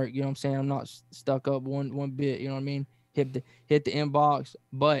damn work. You know what I'm saying? I'm not stuck up one bit. You know what I mean? Hit the inbox.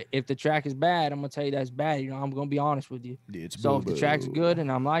 But if the track is bad, I'm gonna tell you that's bad. You know, I'm gonna be honest with you. So if the track's good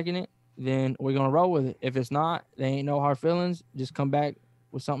and I'm liking it, then we're gonna roll with it. If it's not, there ain't no hard feelings. Just come back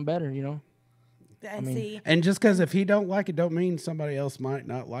with something better. You know? And mean- see, And just because if he don't like it, don't mean somebody else might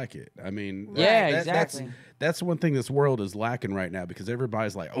not like it. I mean, Yeah, exactly. That's one thing this world is lacking right now because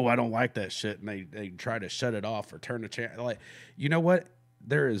everybody's like, oh, I don't like that shit, and they try to shut it off or turn the channel. Like, you know what?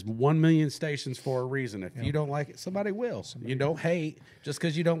 There is 1 million stations for a reason. If you don't like it, somebody will. You don't hate just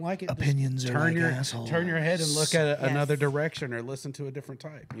because you don't like it. just Opinions are like turn your head and look at another Yes. direction or listen to a different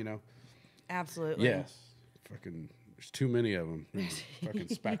type. You know. absolutely. Yes. Fucking. There's too many of them. Fucking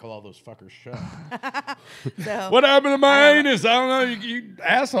spackle all those fuckers shut. So, What happened to my anus? I don't know. You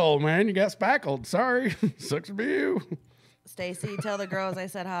asshole, man. You got spackled. Sorry. Sucks to be you. Stacy, tell the girls I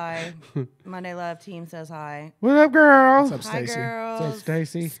said hi. Monday Love team says hi. What up, girl? What's up, Hi, Stacy? What's up, girls.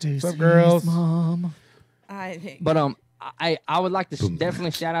 Stacy? What's Stacy's up, girls? Mom. But I would like to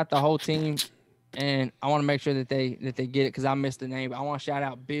definitely shout out the whole team, and I want to make sure that they get it because I missed the name. But I want to shout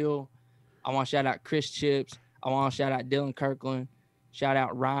out Bill. I want to shout out Chris Chips. I want to shout out Dylan Kirkland. Shout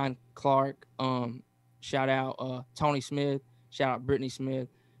out Ryan Clark. Shout out Tony Smith. Shout out Brittany Smith.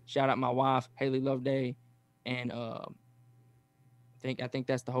 Shout out my wife Haley Loveday, and I think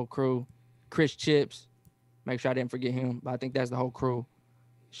that's the whole crew. Chris Chips. Make sure I didn't forget him, but I think that's the whole crew.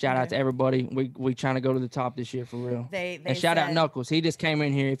 Shout out to everybody. We trying to go to the top this year for real. They And shout out said- Knuckles. He just came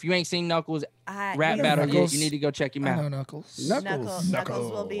in here. If you ain't seen Knuckles rap you- battle yet, Knuckles. you need to go check him I know out. Knuckles. Knuckles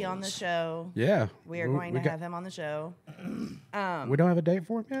will be on the show. Yeah. We are going to have him on the show. We don't have a date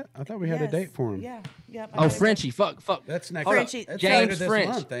for him yet? I thought we had a Yes. date for him. Yeah. Yep. Oh, Frenchie. Fuck. That's next Frenchie- That's later James this French.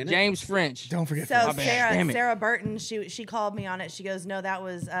 month, ain't it? James French. Don't forget. So My bad. Damn it. Sarah Burton, she called me on it. She goes, "No, that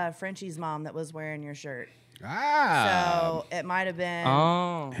was Frenchie's mom that was wearing your shirt." Ah. So it might have been.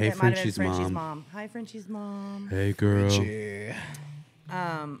 Oh. Hey, it might have been Frenchie's Frenchie's mom. mom. Hi, Frenchie's mom. Hey, girl. Yeah.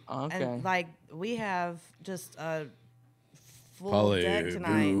 Okay. And like we have just a full Probably deck Blue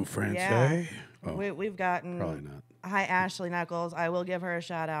tonight. French, Yeah. eh? Oh, We've gotten. probably not. Hi, Ashley Knuckles. I will give her a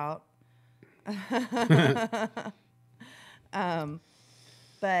shout out.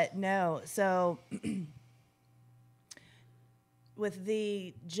 But no, so with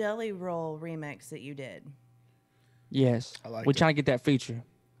the Jelly Roll remix that you did, Yes. I like We're it. trying to get that feature.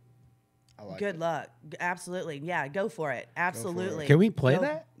 I like good luck. Absolutely. Yeah, go for it. Absolutely. Can we play Go-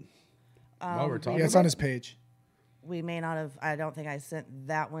 that? While we're talking Yeah, it's about on his page. We may not have, I don't think I sent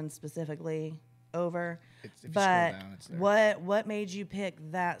that one specifically over. If you scroll But down, it's there. what made you pick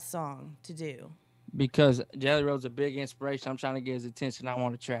that song to do? Because Jelly Roll's a big inspiration. I'm trying to get his attention. I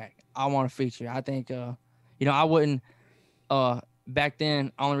want a track. I want a feature. I think, I wouldn't. Back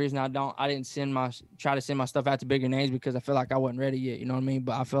then, only reason I didn't try to send my stuff out to bigger names because I feel like I wasn't ready yet. You know what I mean?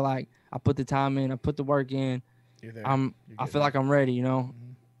 But I feel like I put the time in. I put the work in. You're there. I feel like I'm ready. You know.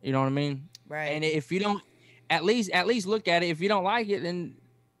 You know what I mean? Right. And if you don't, at least look at it. If you don't like it, then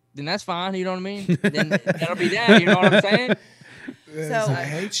that's fine. You know what I mean? Then that'll be that. You know what I'm saying? So I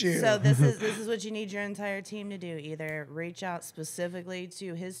hate you. So this is what you need your entire team to do. Either reach out specifically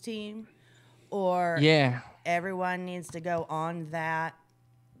to his team, or Yeah. everyone needs to go on that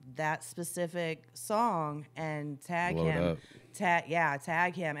specific song and tag Blow it him. up.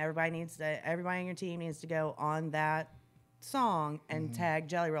 Tag him. Everybody on your team needs to go on that song and tag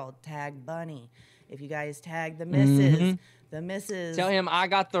Jelly Roll, tag Bunny. If you guys tag the misses, the misses. Tell him I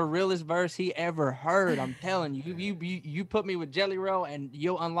got the realest verse he ever heard. I'm telling you, you put me with Jelly Roll, and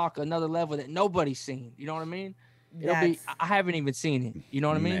you'll unlock another level that nobody's seen. You know what I mean? I haven't even seen it. You know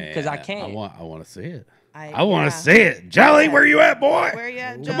what I mean? Because I Man, can't. I want to see it. I want yeah. to see it. Jelly, where you at, boy? Where you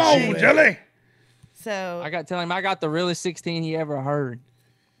at, Come on, Jelly? Jelly. So I got to tell him I got the realest 16 he ever heard.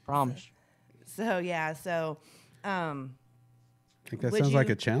 Promise. So I think that Would sounds like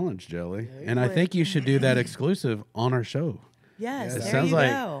you- a challenge, Jelly. And I think you should do that exclusive on our show. yes, It there sounds you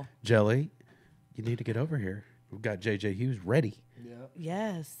like, go. Jelly, you need to get over here. We've got JJ Hughes ready.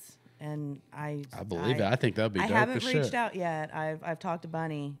 Yes, and I believe it. I think that'd be I dope haven't as reached shit. out yet. I've talked to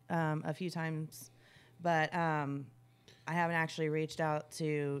Bunny a few times, but I haven't actually reached out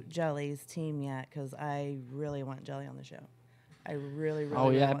to Jelly's team yet because I really want Jelly on the show. I really, really. Oh,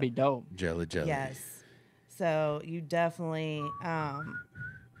 really yeah, that'd want- be dope. Jelly. Yes. So you definitely.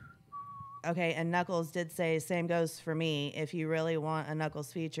 Okay, and Knuckles did say, same goes for me. If you really want a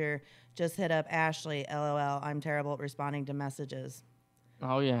Knuckles feature, just hit up Ashley. LOL. I'm terrible at responding to messages.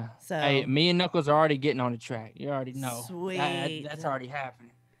 Oh, yeah. So- hey, me and Knuckles are already getting on the track. You already know. Sweet. That's already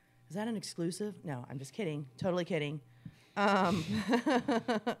happening. Is that an exclusive? No, I'm just kidding. Totally kidding.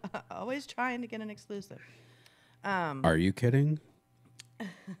 Always trying to get an exclusive. Are you kidding?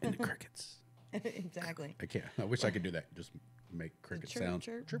 And the crickets. Exactly. I can't. I wish I could do that. Just make cricket Chirp, sound.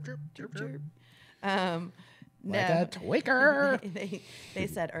 chirp, Chirp, chirp, chirp, chirp. No, Like a tweaker. they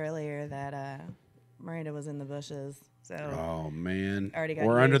said earlier that Miranda was in the bushes. So Oh man, Already got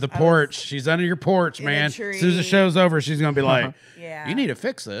we're under used. the I was porch. She's under your porch, in a man. As soon as tree. the show's over, she's gonna be like, yeah, "You need to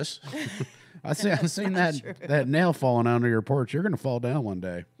fix this." I've seen that nail falling under your porch. You're gonna fall down one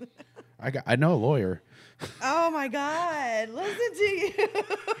day. I know a lawyer. Oh my God! Listen to you.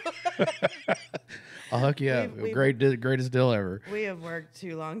 I'll hook you up. We've- Greatest deal ever. We have worked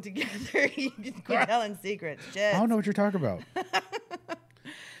too long together. You just quit telling secrets. Shit. I don't know what you're talking about.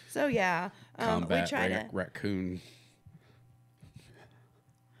 So yeah, we Combat try to. raccoon.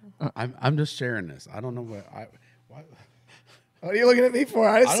 I'm just sharing this. I don't know what. What are you looking at me for?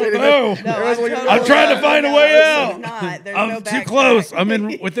 I didn't I say don't anything. know. No, was looking at totally I'm trying to find a no, way it's out. Not. There's I'm no too backtrack. close. I'm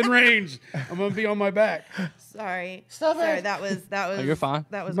in within range. I'm gonna be on my back. Sorry. Stop Sorry, it. that was Oh, you're fine.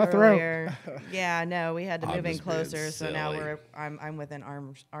 That was My throat. earlier. Yeah, no, we had to I'm move in just being closer, so now silly. I'm within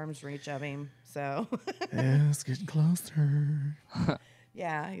arms reach of him. So Yeah, it's getting closer.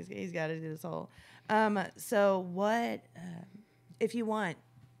 yeah, he's got to do this whole. So what if you want?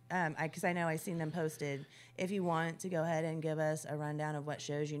 Because I know I seen them posted. If you want to go ahead and give us a rundown of what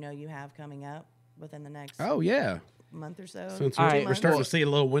shows you know you have coming up within the next Oh yeah. month or so. Since All right, we're starting to see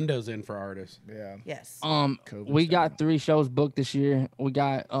little windows in for artists. Yeah. Yes. We got 3 shows booked this year. We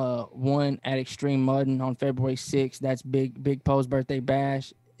got one at Extreme Muddin on February 6th. That's Big Poe's birthday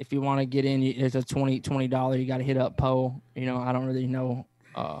bash. If you want to get in, it's a $20. You got to hit up Poe. You know, I don't really know.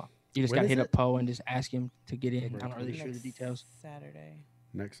 You just When got to is hit it? up Poe and just ask him to get in. I'm not really sure the Next details. Saturday.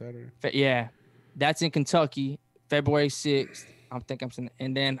 Next Saturday. Yeah, that's in Kentucky, February 6th.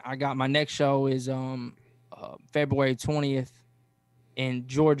 And then I got my next show is February 20th in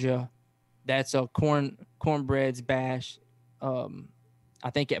Georgia. That's a cornbreads bash. I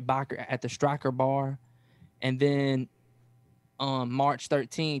think at the Striker Bar, and then March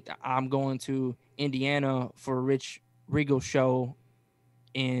 13th I'm going to Indiana for a Rich Regal show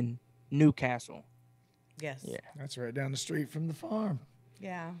in Newcastle. Yes. Yeah. That's right down the street from the farm.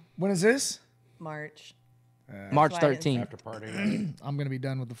 Yeah. When is this? March. March why I didn't say- 13th. After party. I'm gonna be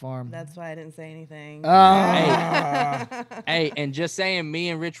done with the farm. That's why I didn't say anything. Hey, and just saying, me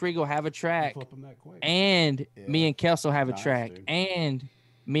and Rich Regal have a track, Flip them that quick. and me and Kelso have a Nice, track, dude. and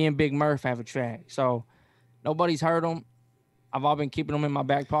me and Big Murph have a track. So nobody's heard them. I've all been keeping them in my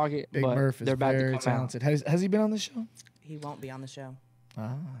back pocket, Big but Murph is they're about very to come talented. Has he been on the show? He won't be on the show.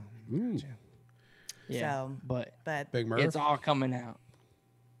 Ah. Ooh, out. Yeah, So, but but Big Murph. it's all coming out.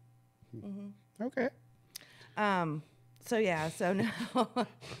 Okay. so yeah, so now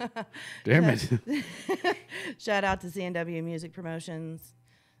Damn it. shout out to CNW Music Promotions.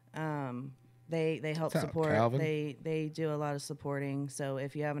 They help What's up, support. Calvin? They do a lot of supporting. So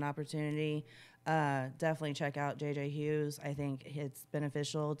if you have an opportunity, definitely check out JJ Hughes. I think it's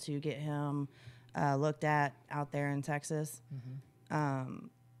beneficial to get him looked at out there in Texas.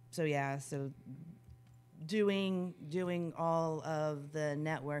 So yeah, so doing all of the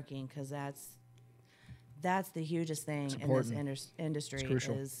networking, because that's the hugest thing in this industry. It's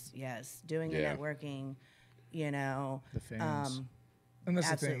crucial. Is doing Yeah. the networking. You know, The fans. And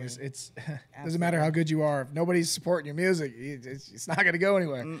that's the thing is, absolutely. it's doesn't matter how good you are. If nobody's supporting your music, it's not going to go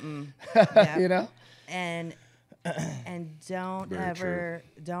anywhere. Yeah. You know? and don't Very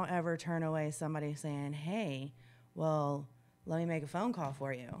ever turn away somebody saying, "Hey, well, let me make a phone call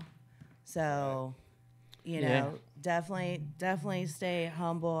for you." So, you know, definitely stay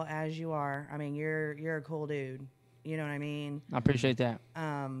humble as you are. I mean, you're a cool dude. You know what I mean? I appreciate that.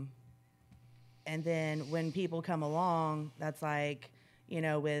 And then when people come along, that's like, you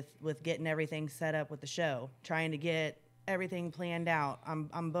know, with getting everything set up with the show, trying to get everything planned out.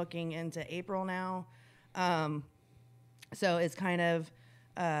 I'm booking into April now. So it's kind of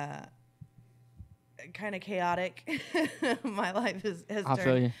chaotic. My life has I feel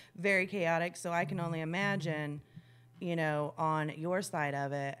turned you. very chaotic. So I can only imagine, you know, on your side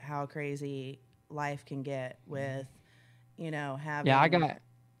of it, how crazy life can get with, you know, having. Yeah,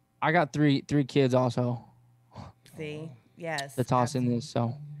 I got three kids also See, yes. to toss in this.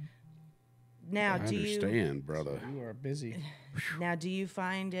 So Now, I understand, brother. You are busy. do you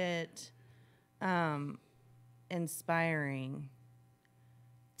find it inspiring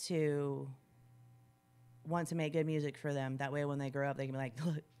to want to make good music for them? That way, when they grow up, they can be like,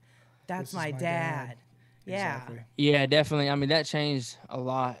 "Look, that's This is my my dad." dad. Yeah. Exactly. yeah, definitely. I mean, that changed a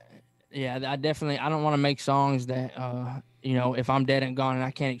lot. Yeah, I don't want to make songs that, you know, if I'm dead and gone and I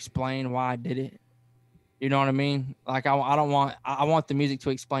can't explain why I did it. You know what I mean? Like, I want the music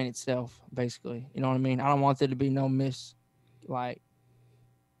to explain itself, basically. You know what I mean? I don't want there to be no like,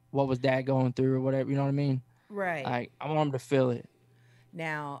 what was dad going through or whatever. You know what I mean? Right. Like, I want them to feel it.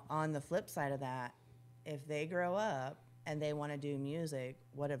 Now, on the flip side of that, if they grow up and they want to do music,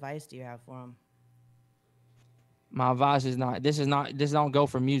 what advice do you have for them? My advice is this don't go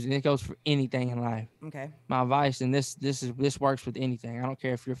for music. It goes for anything in life. Okay. My advice, and this works with anything. I don't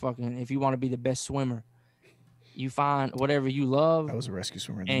care if you want to be the best swimmer. You find whatever you love, I was a rescue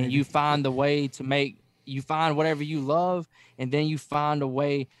swimmer. In the and Navy. you find the way to you find whatever you love, and then you find a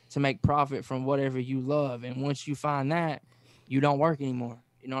way to make profit from whatever you love. And once you find that, you don't work anymore.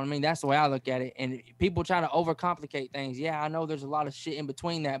 You know what I mean? That's the way I look at it. And people try to overcomplicate things. Yeah, I know there's a lot of shit in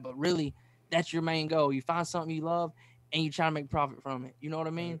between that, but really, that's your main goal. You find something you love, and you try to make profit from it. You know what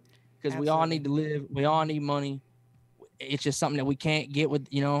I mean? Because we all need to live. We all need money. It's just something that we can't get with,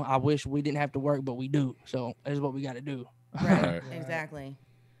 you know, I wish we didn't have to work, but we do. So that's what we got to do. Right. Exactly.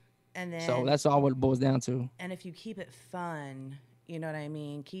 And then, So that's all what it boils down to. and if you keep it fun, you know what I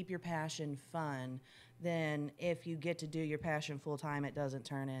mean? Keep your passion fun. Then if you get to do your passion full time, it doesn't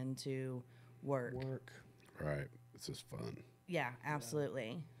turn into work. Right. It's just fun. Yeah,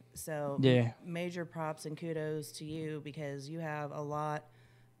 absolutely. So Yeah. major props and kudos to you, because you have a lot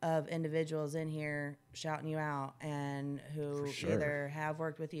of individuals in here shouting you out and who For sure. either have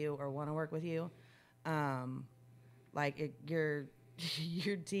worked with you or want to work with you.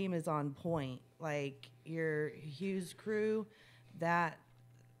 Your team is on point. Like your Hughes crew, that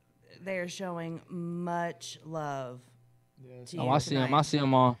they're showing much love to you. Oh, I see them. I tonight. see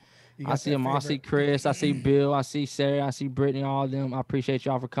them all. You I got see that them. I see favorite- Chris. I see Bill. I see Sarah. I see Brittany. All of them. I appreciate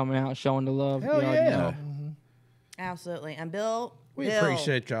y'all for coming out, showing the love. Hell You already yeah. know. Absolutely. And Bill, We Bill,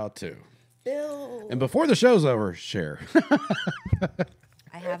 appreciate y'all too. Bill. And before the show's over, share.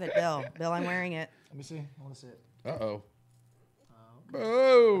 I have it, Bill. Bill, I'm wearing it. Let me see. I want to see it. Uh-oh.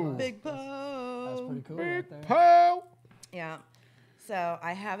 Oh. Big Poe. That's pretty cool. Right there. Pow. Yeah. So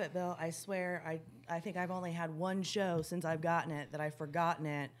I have it, Bill. I swear, I think I've only had one show since I've gotten it that I've forgotten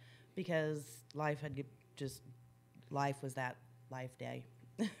it because life was that life day.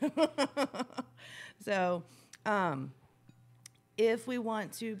 So, if we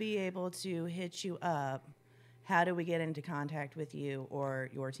want to be able to hit you up, how do we get into contact with you or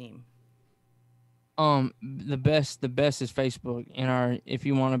your team? The best is Facebook. If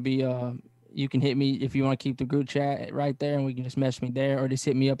you want to be, you can hit me if you want to keep the group chat right there, and we can just message me there, or just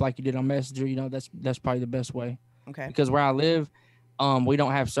hit me up like you did on Messenger. You know, that's probably the best way. Okay. Because where I live, we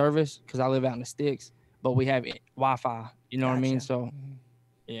don't have service because I live out in the sticks, but we have Wi-Fi. You know what I mean? Gotcha. So,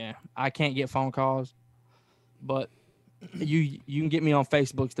 yeah, I can't get phone calls, but you can get me on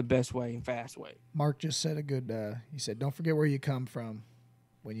Facebook's the best way and fast way. Mark just said a good. He said, "Don't forget where you come from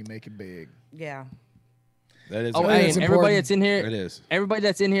when you make it big." Yeah. That is. Oh, I think hey, it's and everybody important. that's in here, It is. everybody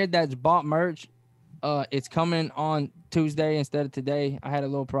that's in here that's bought merch, it's coming on Tuesday instead of today. I had a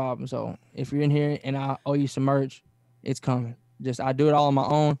little problem, so if you're in here and I owe you some merch, it's coming. I do it all on my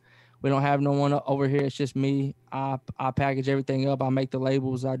own. We don't have no one over here. It's just me. I package everything up. I make the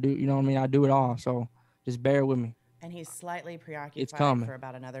labels. I do, you know what I mean? I do it all. So Just bear with me. And he's slightly preoccupied coming. for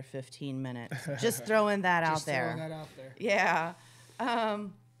about another 15 minutes. Just throwing that out Just there. throwing that out there. Yeah.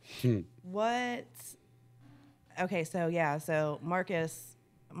 What? Okay, so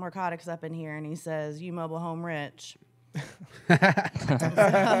Marcotic's up in here and he says, "You mobile home rich."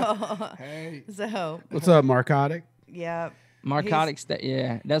 Hey, So, What's up, Marcotic? yeah. Narcotics,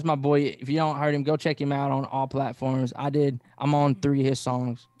 that's my boy. If you don't heard him, go check him out on all platforms. I'm on 3 of his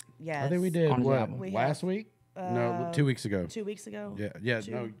songs. Yes. I think we did On his what album. We last week? No, 2 weeks ago. 2 weeks ago. Yeah,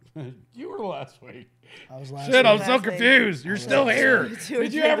 no, you were last week. I was last. Shit, week. I'm so Last week. confused. You're still here. 2 or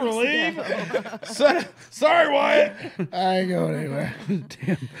Did you 3 ever weeks leave? ago. Sorry, Wyatt. I ain't going anywhere.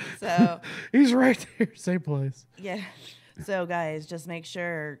 Damn, So, he's right there, same place. yeah. So, guys, just make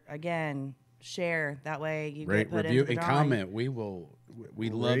sure, again, share. That way you Rate, get put review, into the and drawing. comment. We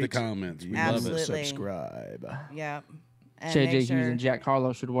love the Rate, comments. We Absolutely. love it. Subscribe. Yep. And JJ make Hughes sure, and Jack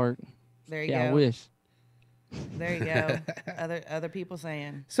Harlow should work. there you Yeah, I go. wish. There you go. Other people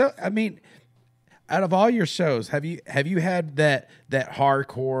saying. So, I mean, out of all your shows, have you had that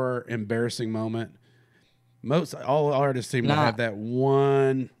hardcore embarrassing moment? Most all artists seem to Nah. have that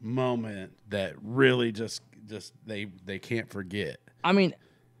one moment that really just they can't forget. I mean,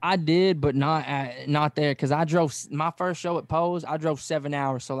 I did, but not there because I drove my first show at Pose. I drove 7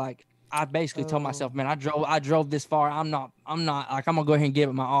 hours, so like I basically told myself, man, I drove this far. I'm not like I'm gonna go ahead and give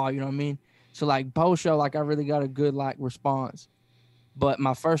it my all. You know what I mean? So like Pose show, like I really got a good like response. But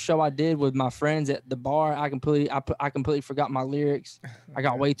my first show I did with my friends at the bar, I completely forgot my lyrics. I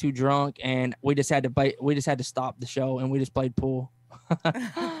got way too drunk, and we just had to stop the show, and we just played pool.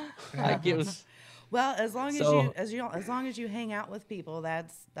 Like it was. Well, as long as you hang out with people,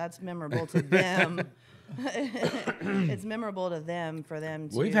 that's memorable to them. It's memorable to them for them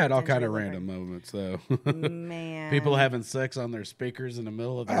to. We've had all kind of potentially random moments though. look at- Man. People having sex on their speakers in the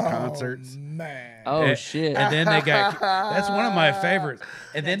middle of their concerts. Man. Oh And- shit! And then they got that's one of my favorites.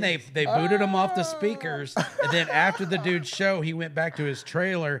 And then they booted him off the speakers. And then after the dude's show, he went back to his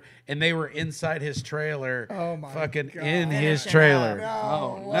trailer and they were inside his trailer. Oh my fucking God. in his Finishing trailer.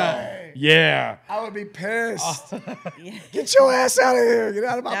 No No. way. Yeah. I would be pissed. Yeah. Get your ass out of here. Get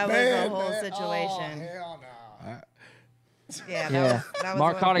out of my That was the bed. whole man. situation. Oh, hell no. Yeah. Yeah. That was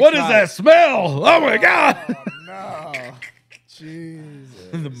Narcotics What is tried. that smell? Oh my God. No. Jesus.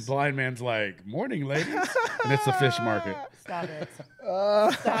 The blind man's like, "Morning, ladies." And it's the fish market. Stop it.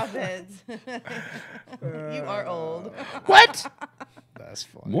 Stop it. You are old. What? That's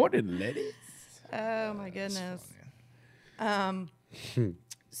funny. Morning, ladies. Oh my goodness.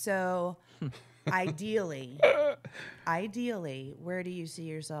 So ideally, where do you see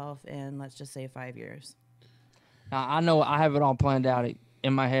yourself in, let's just say, 5 years? Now, I know I have it all planned out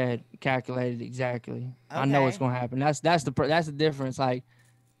in my head, calculated exactly. I know what's Okay. gonna happen. That's the difference. Like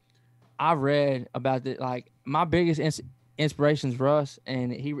I read about it. Like my biggest inspiration's Russ,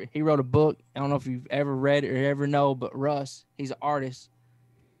 and he wrote a book. I don't know if you've ever read it or ever know, but Russ, he's an artist.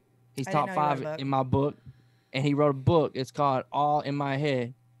 He's I didn't top know he wrote a 5 book. in my book, and he wrote a book. It's called All in My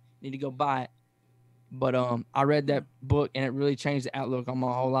Head. Need to go buy it. But I read that book and it really changed the outlook on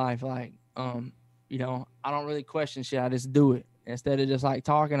my whole life. Like you know, I don't really question shit. I just do it. Instead of just like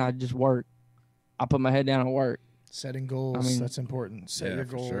talking, I just work. I put my head down and work. Setting goals. I mean- That's important. Set Yeah, your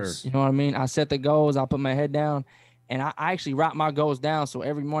for goals. sure. You know what I mean? I set the goals. I put my head down, and I actually write my goals down. So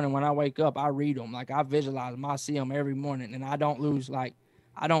every morning when I wake up, I read them. Like I visualize them. I see them every morning, and I don't lose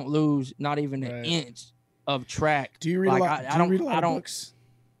not even an Right. inch of track. Do you read Like, a lot? I Do you don't- read a lot I of don't- books?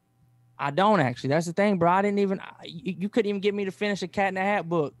 I don't actually. That's the thing, bro. I didn't even. You couldn't even get me to finish a Cat in the Hat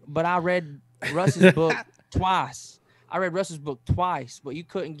book, but I read Russ's book twice. I read Russ's book twice, but you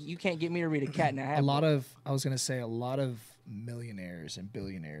can't get me to read a Cat in the Hat. A book. lot of, I was gonna say, a lot of millionaires and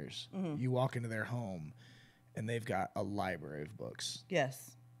billionaires. You walk into their home, and they've got a library of books.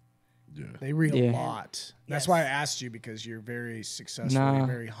 Yes. They read a Yeah. lot. That's Yes. why I asked you, because you're very successful. Nah. You're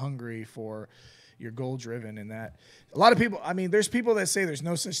very hungry for. You're goal driven, and that a lot of people. I mean, there's people that say there's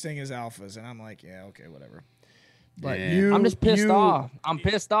no such thing as alphas, and I'm like, yeah, okay, whatever. But Yeah. I'm just pissed off. I'm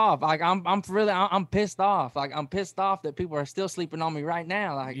pissed off. Like I'm pissed off. Like I'm pissed off that people are still sleeping on me right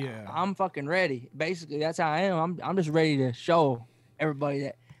now. Like Yeah. I'm fucking ready. Basically, that's how I am. I'm just ready to show everybody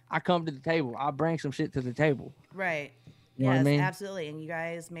that I come to the table. I bring some shit to the table. Right. You know what I Yes, mean? absolutely. And you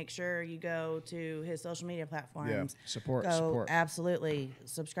guys make sure you go to his social media platforms. Support. Go Support. absolutely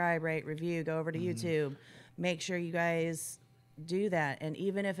subscribe, rate, review. Go over to YouTube. Make sure you guys do that. And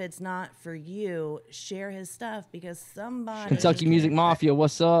even if it's not for you, share his stuff, because somebody. Kentucky Music Mafia,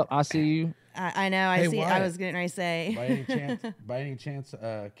 what's up? I see you. I know. I Hey, see. I Wyatt. was getting ready to say. By any chance,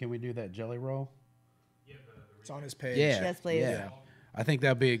 can we do that jelly roll? It's on his page. Yeah. Yes, please. Yeah. I think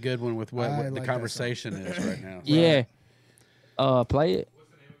that'd be a good one with I what like the that conversation is right now. Yeah. Play it.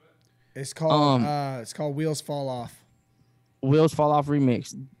 It's called Wheels Fall Off. Wheels Fall Off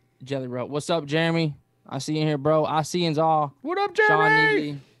remix. Jelly Roll. What's up, Jeremy? I see you in here, bro. I see yous all. What up, Sean Jeremy?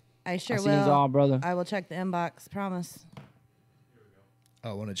 Neely. I sure I see yous will. all, brother. I will check the inbox. Promise.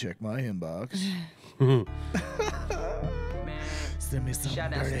 I want to check my inbox. Man, Send me some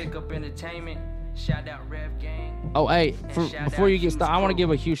shout out dirty. Stick Up Entertainment. Shout out Rev Gang. Oh, hey, shout before out you get started, I want to Hughes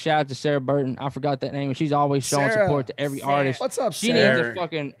give a huge shout out to Sarah Burton. I forgot that name. She's always showing Sarah. support to every artist. What's up, She Sarah?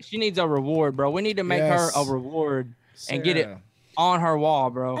 she needs a reward, bro. We need to make Yes. her a reward and get it Sarah. on her wall,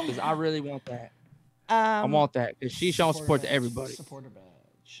 bro, because I really want that. I want that because she's showing support to everybody. Supporter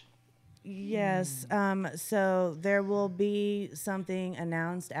badge. Yes. So there will be something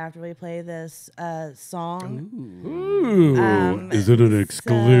announced after we play this song. Ooh, is it an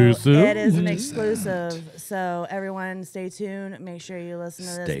exclusive? So it is an exclusive. So everyone, stay tuned. Make sure you listen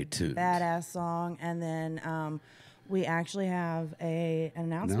to Stay this tuned. badass song, and then we actually have an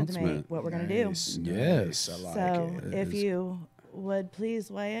announcement to make. Announcement. What we're gonna do. Nice, Yes. nice, I like So it. if you would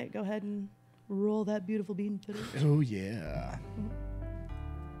please, Wyatt, go ahead and roll that beautiful bean footage. Oh yeah.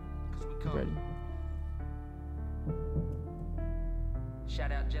 Ready?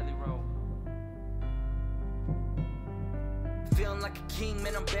 Shout out Jelly Roll. Feeling like a king,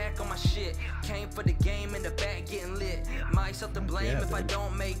 man, I'm back on my shit. Came for the game in the back, getting lit. Myself to blame if I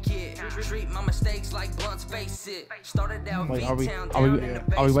don't make it. Treat my mistakes like blunts, face it. Started out Wait, are we- V-Town, are we- down in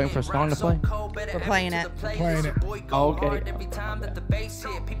the are we waiting basement. for a song to Rap so play? cold, better We're add playing to it. the We're playlist. playing Your it. boy go Oh, okay. hard every time that the bass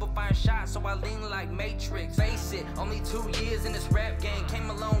hit. People fire shots, so I lean like Matrix. Face it, only 2 years in this rap game. Came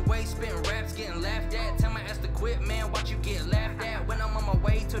a long way, spitting raps, getting laughed at. Tell my ass to quit, man, watch you get laughed at. When I'm on my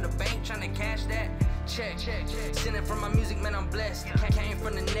way to the bank, trying to cash that. Check. Sending from my music, man, I'm blessed. Came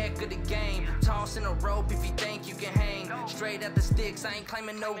from the neck of the game. Tossing a rope if you think you can hang. Straight at the sticks, I ain't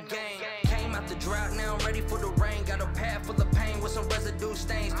claiming no game. Came out the drought, now I'm ready for the rain. Got a pad full of pain with some residue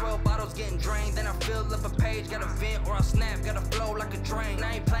stains. 12 bottles getting drained, then I fill up a page. Got a vent or I snap, got a flow like a drain.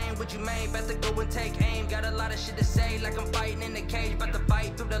 I ain't playing with you, man, better go and take aim. Got a lot of shit to say, like I'm fighting in the cage. About to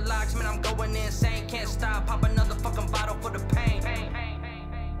bite through the locks, man, I'm going insane. Can't stop, pop another fucking bottle for the pain.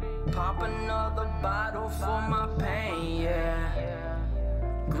 Pop another bottle for my pain, yeah.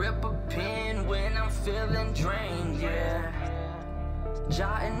 Grip a pen when I'm feeling drained, yeah.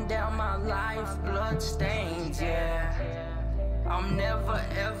 Jotting down my life, blood stains, yeah. I'm never,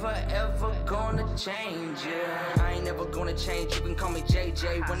 ever gonna change, yeah. I ain't never gonna change, you can call me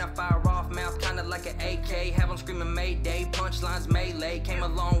JJ. When I fire off, mouth kinda like an AK. Have 'em screaming Mayday, punchlines melee. Came a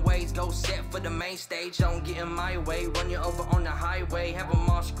long ways, go set for the main stage. Don't get in my way, run you over on the highway. Have 'em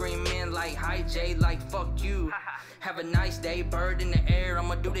all screaming like hi J, like fuck you. Have a nice day, bird in the air,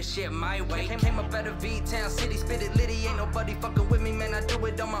 I'ma do this shit my way. Came up out of V-Town City, spit it litty, ain't nobody fucking with me, man, I do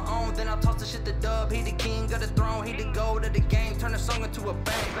it on my own. Then I toss the shit to Dub, he the king of the throne, he the gold of the game. Turn the song into a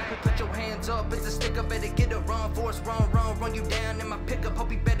bang, put your hands up, it's a stick up, better get a run, force run you down in my pickup.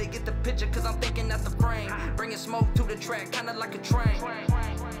 Hope you better get the picture, cause I'm thinking at the frame. Bringing smoke to the track, kinda like a train.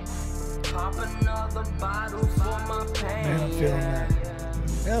 Pop another bottle for my pain. Man, I'm feeling that.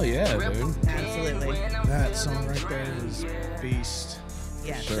 Hell yeah, dude. Absolutely. That song right there is beast.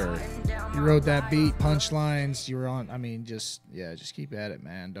 Yes. Sure. You wrote that beat, punchlines. You were on. I mean, just keep at it,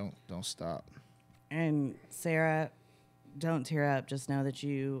 man. Don't stop. And Sarah, don't tear up. Just know that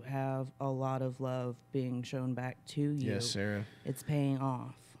you have a lot of love being shown back to you. Yes, Sarah. It's paying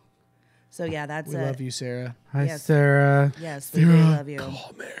off. So yeah, that's We it. love you, Sarah. Hi, Yes. Sarah. Yes, we do love you.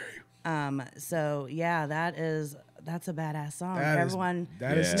 Call Mary. So yeah, that's a badass song. That is- Everyone,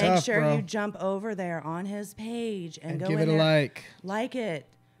 that is make tough, sure bro. you jump over there on his page and go Give in it a there, like. it.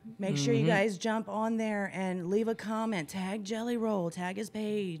 Make sure you guys jump on there and leave a comment. Tag Jelly Roll. Tag his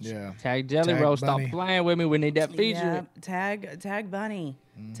page. Yeah. Tag Jelly Tag Roll. Stop Bunny. playing with me. We need that feature. Yeah, tag Bunny.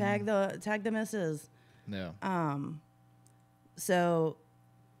 Tag the missus. Yeah. So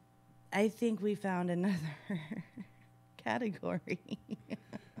I think we found another category.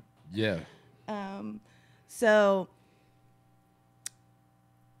 Yeah. So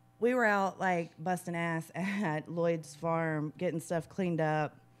we were out like busting ass at Lloyd's farm, getting stuff cleaned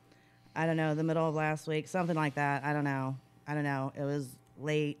up. I don't know, the middle of last week, something like that. I don't know. It was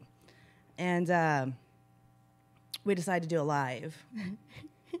late. And we decided to do a live.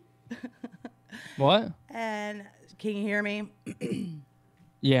 What? And can you hear me?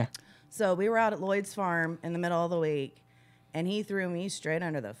 Yeah. So we were out at Lloyd's farm in the middle of the week, and he threw me straight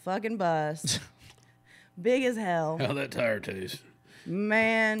under the fucking bus. Big as hell. How that tire taste?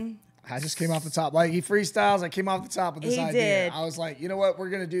 Man. I just came off the top. Like, he freestyles. I came off the top with this He idea. did. I was like, you know what? We're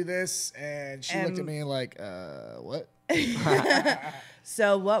going to do this. And she looked at And- me like, what?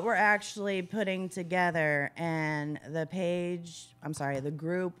 So what we're actually putting together, and the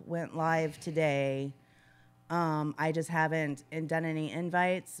group went live today. I just haven't done any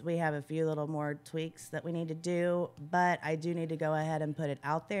invites. We have a few little more tweaks that we need to do, but I do need to go ahead and put it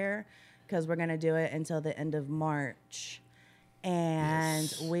out there because we're going to do it until the end of March.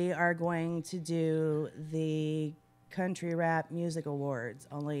 And we are going to do the Country Rap Music Awards,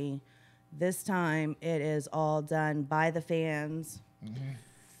 only this time it is all done by the fans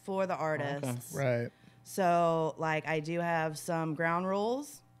for the artists. Right. So, like, I do have some ground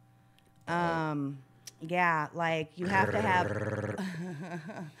rules. Yeah, like you have to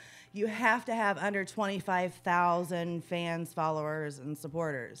have under 25,000 fans, followers, and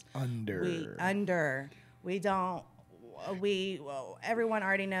supporters. Everyone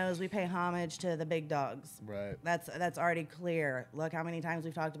already knows we pay homage to the big dogs. Right. That's already clear. Look how many times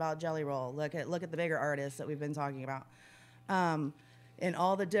we've talked about Jelly Roll. Look at the bigger artists that we've been talking about. In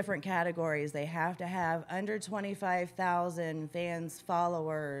all the different categories, they have to have under 25,000 fans,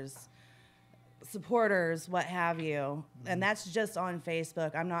 followers, supporters, what have you. And that's just on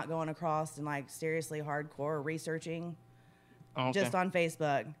Facebook. I'm not going across and like seriously hardcore researching. Just on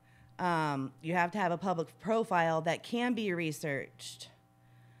Facebook. You have to have a public profile that can be researched.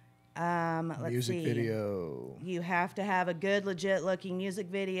 Music video. You have to have a good, legit looking music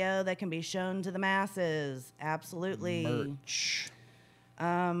video that can be shown to the masses. Absolutely. Merch.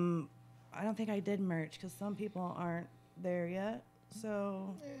 I don't think I did merch because some people aren't there yet.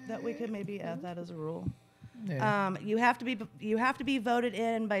 So that we could maybe add that as a rule. Yeah. You have to be voted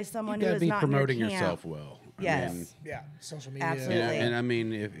in by someone You who got to is be not promoting in your camp. yourself well. Yes. I mean, Yeah. Social media. Absolutely. and I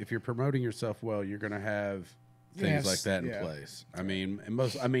mean, if you're promoting yourself well, you're going to have things Yes, like that in yeah. place. I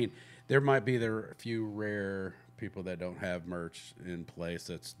mean, there might be a few rare people that don't have merch in place.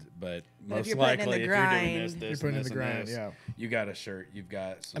 But if most you're putting in likely, the if you're doing grind- this, You're this, putting and in this, the and grind, this, yeah. you got a shirt. You've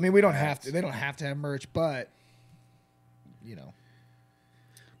got. Some I mean, we don't have hats. to. They don't have to have merch, but you know.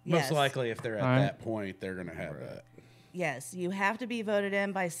 Most Yes. likely, if they're at All right. that point, they're going to have that. Yes, you have to be voted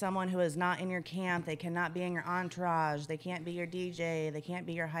in by someone who is not in your camp. They cannot be in your entourage. They can't be your DJ. They can't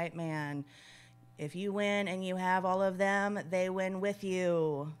be your hype man. If you win and you have all of them, they win with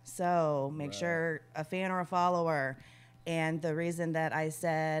you. So make sure a fan or a follower. And the reason that I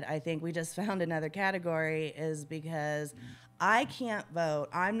said I think we just found another category is because I can't vote.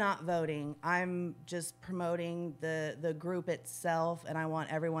 I'm not voting. I'm just promoting the group itself, and I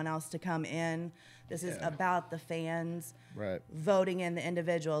want everyone else to come in. This is about the fans Right. voting in the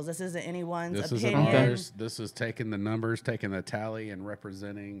individuals. This isn't anyone's This isn't opinion. ours. This is taking the numbers, taking the tally, and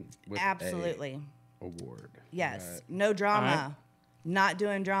representing with Absolutely. a award. Yes. No drama. Alright. Not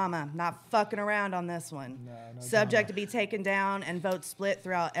doing drama. Not fucking around on this one. Subject to be taken down and vote split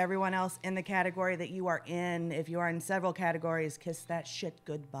throughout everyone else in the category that you are in. If you are in several categories, kiss that shit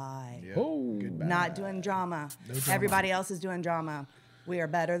goodbye. Oh, Not doing drama. Everybody else is doing drama. We are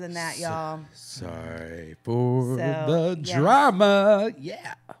better than that, y'all. sorry for So, the yes. drama.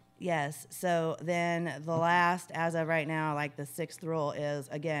 Yeah. Yes. So then the last, as of right now, like the sixth rule is,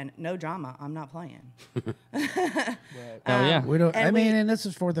 again, no drama. I'm not playing. Hell yeah. We don't. And I mean, we- and this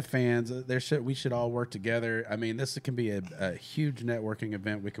is for the fans. We should all work together. I mean, this can be a huge networking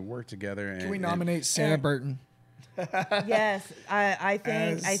event. We can work together. And, Can we nominate Santa Burton? Yes, I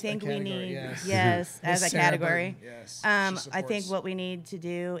think As a we category, need yes. as a Miss Sarah category. Burton, yes, she I think supports. what we need to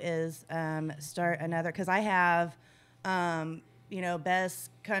do is start another, because I have best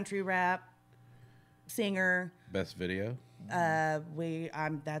country rap singer. best video?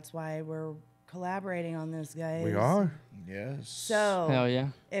 That's why we're collaborating on this, guys. We are. Yes. So Hell yeah.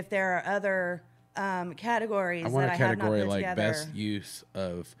 if there are other categories I want that a I have not category put like together, best use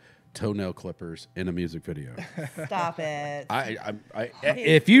of toenail clippers in a music video. stop it.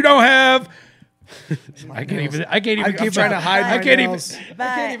 If you don't have, I can't even I'm keep trying up. to hide I my can't nails. even.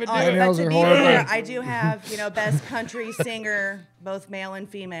 But, can't even do but it. Nails to are be horrible. fair, I do have, best country singer, both male and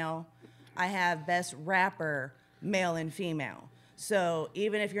female. I have best rapper, male and female. So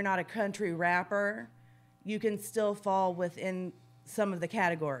even if you're not a country rapper, you can still fall within some of the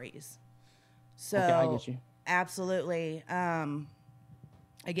categories. So Okay, I get you. absolutely.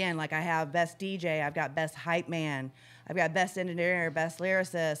 Again, like I have best DJ, I've got best hype man, I've got best engineer, best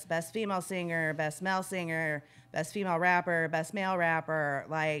lyricist, best female singer, best male singer, best female rapper, best male rapper.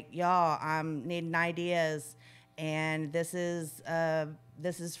 Like, y'all, I'm needing ideas, and this is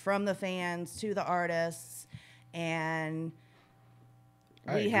from the fans to the artists, and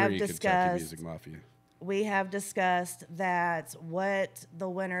I we have agree, Kentucky discussed. Music Mafia. We have discussed that what the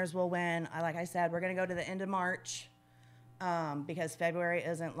winners will win. Like I said, we're going to go to the end of March. because February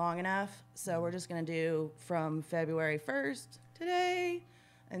isn't long enough. So we're just going to do from February 1st today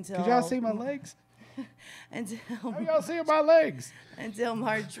until. Did y'all see my legs? Until How y'all see my legs? until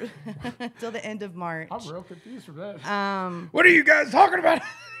March, until the end of March. I'm real confused from that. What are you guys talking about?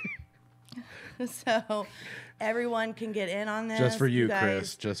 So everyone can get in on this. Just for you, guys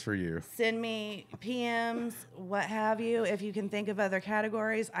Chris. Just for you. Send me PMs, what have you. If you can think of other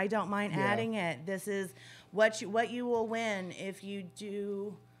categories, I don't mind adding it. This is what you will win if you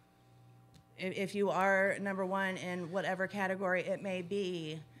do. If you are number one in whatever category it may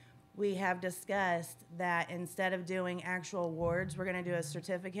be. We have discussed that instead of doing actual awards, we're going to do a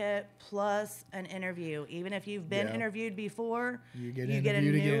certificate plus an interview. Even if you've been interviewed before, you get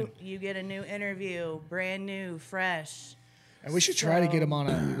a new interview, brand new, fresh. And we should try to get them on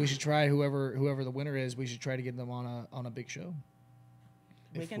a. We should try whoever the winner is. We should try to get them on a big show.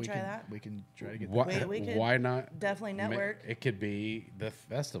 We can try that. We can try to get. Why not? Definitely network. It could be the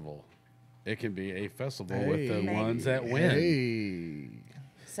festival. It can be a festival with the ones that win. Hey.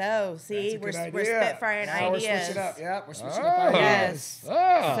 So, see, we're spitfiring now ideas. We're switching up. Yeah, we're switching up ideas.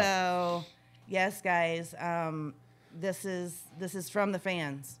 Yes. So, yes, guys, this is from the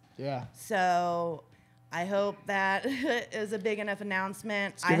fans. Yeah. So, I hope that is a big enough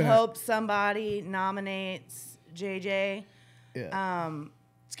announcement. I hope somebody nominates JJ. Yeah.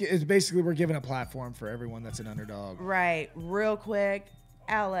 It's basically we're giving a platform for everyone that's an underdog. Right. Real quick,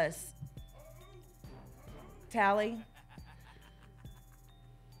 Alice. Tally.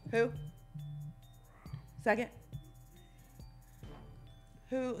 Who? Second?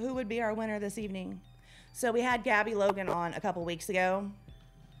 Who would be our winner this evening? So we had Gabby Logan on a couple weeks ago.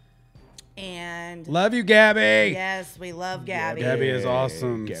 And love you, Gabby. yes, we love Gabby. Gabby is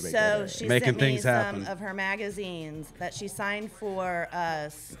awesome. So she Making sent me things some happen. of her magazines that she signed for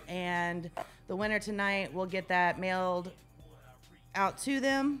us. And the winner tonight will get that mailed out to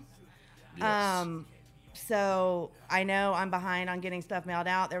them. Yes. So I know I'm behind on getting stuff mailed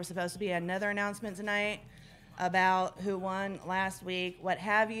out. There was supposed to be another announcement tonight about who won last week, what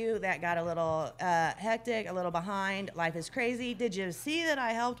have you. That got a little hectic, a little behind. Life is crazy. Did you see that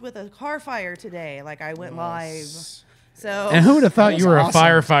I helped with a car fire today? Like I went live. So And who would have thought you were awesome. a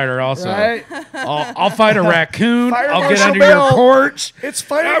firefighter also? Right? I'll fight a raccoon. Fire I'll get Marshal under Bill. your porch. It's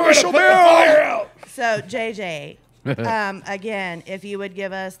Fire I'm gonna Marshal put the Bill. fire out. So, JJ, again, if you would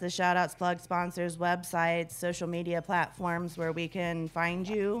give us the shout outs, plug sponsors, websites, social media platforms where we can find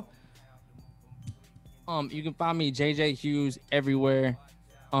you. You can find me JJ Hughes everywhere.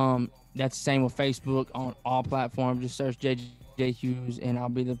 That's the same with Facebook on all platforms. Just search JJ Hughes, and I'll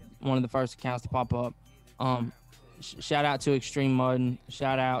be one of the first accounts to pop up. Shout out to Extreme Muddin.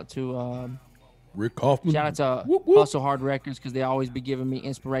 Shout out to Rick Kaufman. shout out to Hustle Hard Records because they always be giving me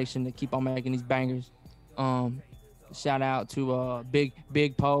inspiration to keep on making these bangers. Shout out to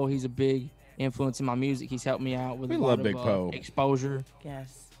Big Poe. He's a big influence in my music. He's helped me out with We a love lot Big of Poe. Yes. exposure.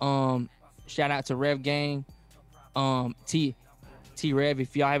 Shout out to Rev Gang. T Rev,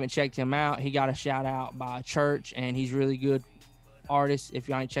 if y'all haven't checked him out, he got a shout out by a church, and he's really good artist. If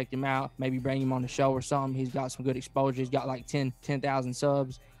y'all ain't checked him out, maybe bring him on the show or something. He's got some good exposure. He's got like 10,000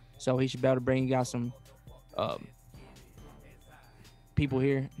 subs, so he should be able to bring you guys some people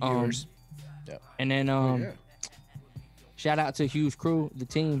here. Viewers. And then shout out to Hughes Crew, the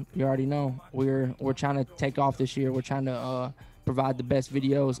team. You already know we're trying to take off this year. We're trying to provide the best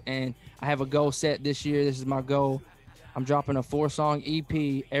videos, and I have a goal set this year. This is my goal. I'm dropping a 4-song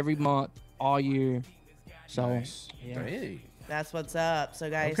EP every month all year. So yeah. Hey. That's what's up. So,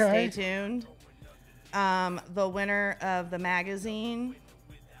 guys, Okay. stay tuned. The winner of the magazine.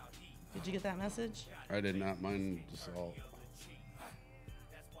 Did you get that message? I did not. Mine just all.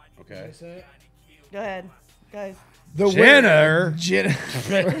 Okay. Go ahead, guys. The Jenner.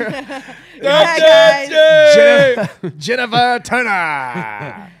 Yeah, guys. Jennifer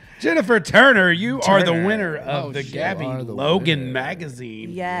Turner. Jennifer Turner, you are the Turner. winner of the you Gabby are the Logan winner. magazine.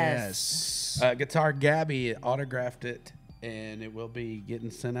 Yes. Guitar Gabby autographed it, and it will be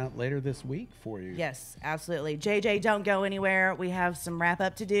getting sent out later this week for you. Yes, absolutely. JJ, don't go anywhere. We have some wrap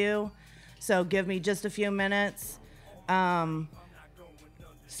up to do. So give me just a few minutes.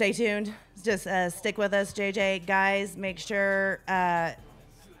 Stay tuned. Just stick with us, JJ. Guys, make sure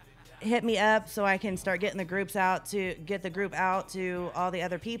hit me up so I can start getting the group out to all the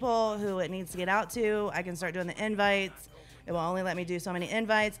other people who it needs to get out to. I can start doing the invites. It will only let me do so many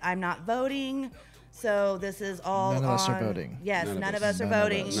invites. I'm not voting. So this is all None of us are on- voting. Yes, none of us are None of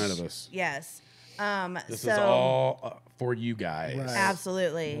voting. us. None of us. Yes. This so, is all for you guys. Right.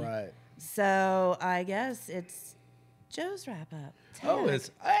 Absolutely. Right. So I guess it's Joe's wrap up. Oh,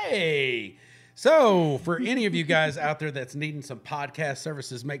 it's hey. So, for any of you guys out there that's needing some podcast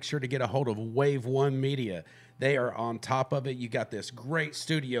services, make sure to get a hold of Wave One Media. They are on top of it. You got this great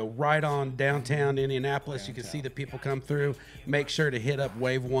studio right on downtown Indianapolis. You can see the people come through. Make sure to hit up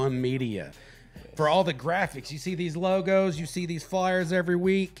Wave One Media. For all the graphics, you see these logos, you see these flyers every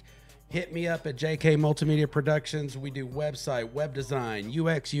week. Hit me up at JK Multimedia Productions. We do website, web design,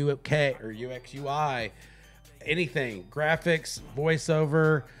 UX, UK, or UX, UI, anything, graphics,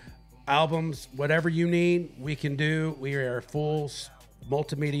 voiceover, albums, whatever you need, we can do. We are a full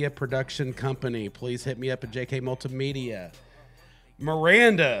multimedia production company. Please hit me up at JK Multimedia.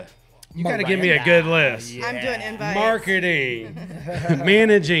 Miranda, you got to give me a good list. I'm doing invites. Marketing,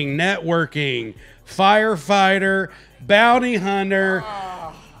 managing, networking, firefighter, bounty hunter.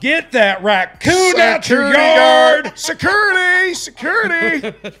 Get that raccoon out your yard.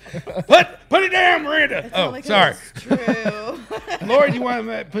 Security. Put it down, Miranda. Oh, sorry. True. Lord, you want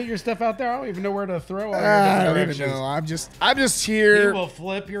to put your stuff out there? I don't even know where to throw all your I don't even directions. know. I'm just He here will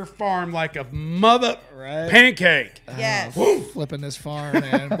flip your farm like a mother pancake. Yes. flipping this farm,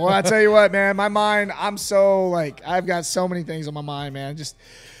 man. Boy, I tell you what, man, my mind, I'm so like, I've got so many things on my mind, man.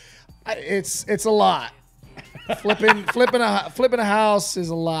 It's a lot. Flipping a house is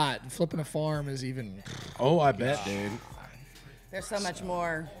a lot. Flipping a farm is even. Oh, I bet, dude. There's so much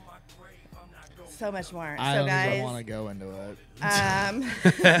more. So much more. I So don't guys, even want to go into it.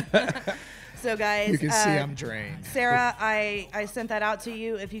 so guys, You can see I'm drained. Sarah, I sent that out to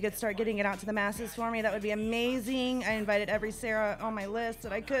you. If you could start getting it out to the masses for me, that would be amazing. I invited every Sarah on my list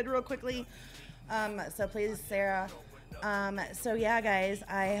that I could real quickly. So please, Sarah. So yeah, guys,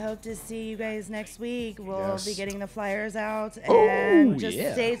 I hope to see you guys next week. We'll be getting the flyers out, and just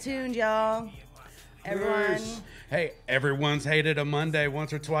stay tuned, y'all. Everyone. Hey, everyone's hated a Monday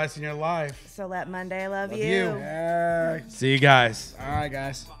once or twice in your life. So let Monday love you. Yeah. See you guys. All right,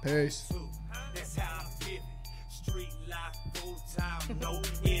 guys. Peace. That's how I get it. Street life, full time, no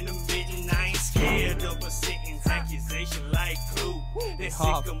intermittent. I ain't scared of a sentence. Accusation like clue. That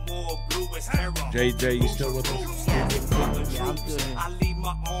sycamore blue is terror. JJ, you still with us? Yeah, I'm good. I lead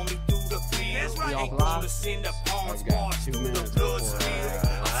my army through the field. We all Ain't live? gonna send the pawns march 2 through minutes the blood before, spill.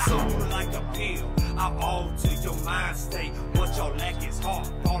 I soul like a pill. I alter your mind state. What y'all lack is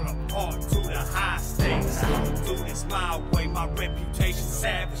heart. Fall apart to the high stakes. Do this my way. My reputation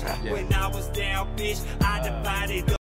savage. When I was down, bitch, I divided up.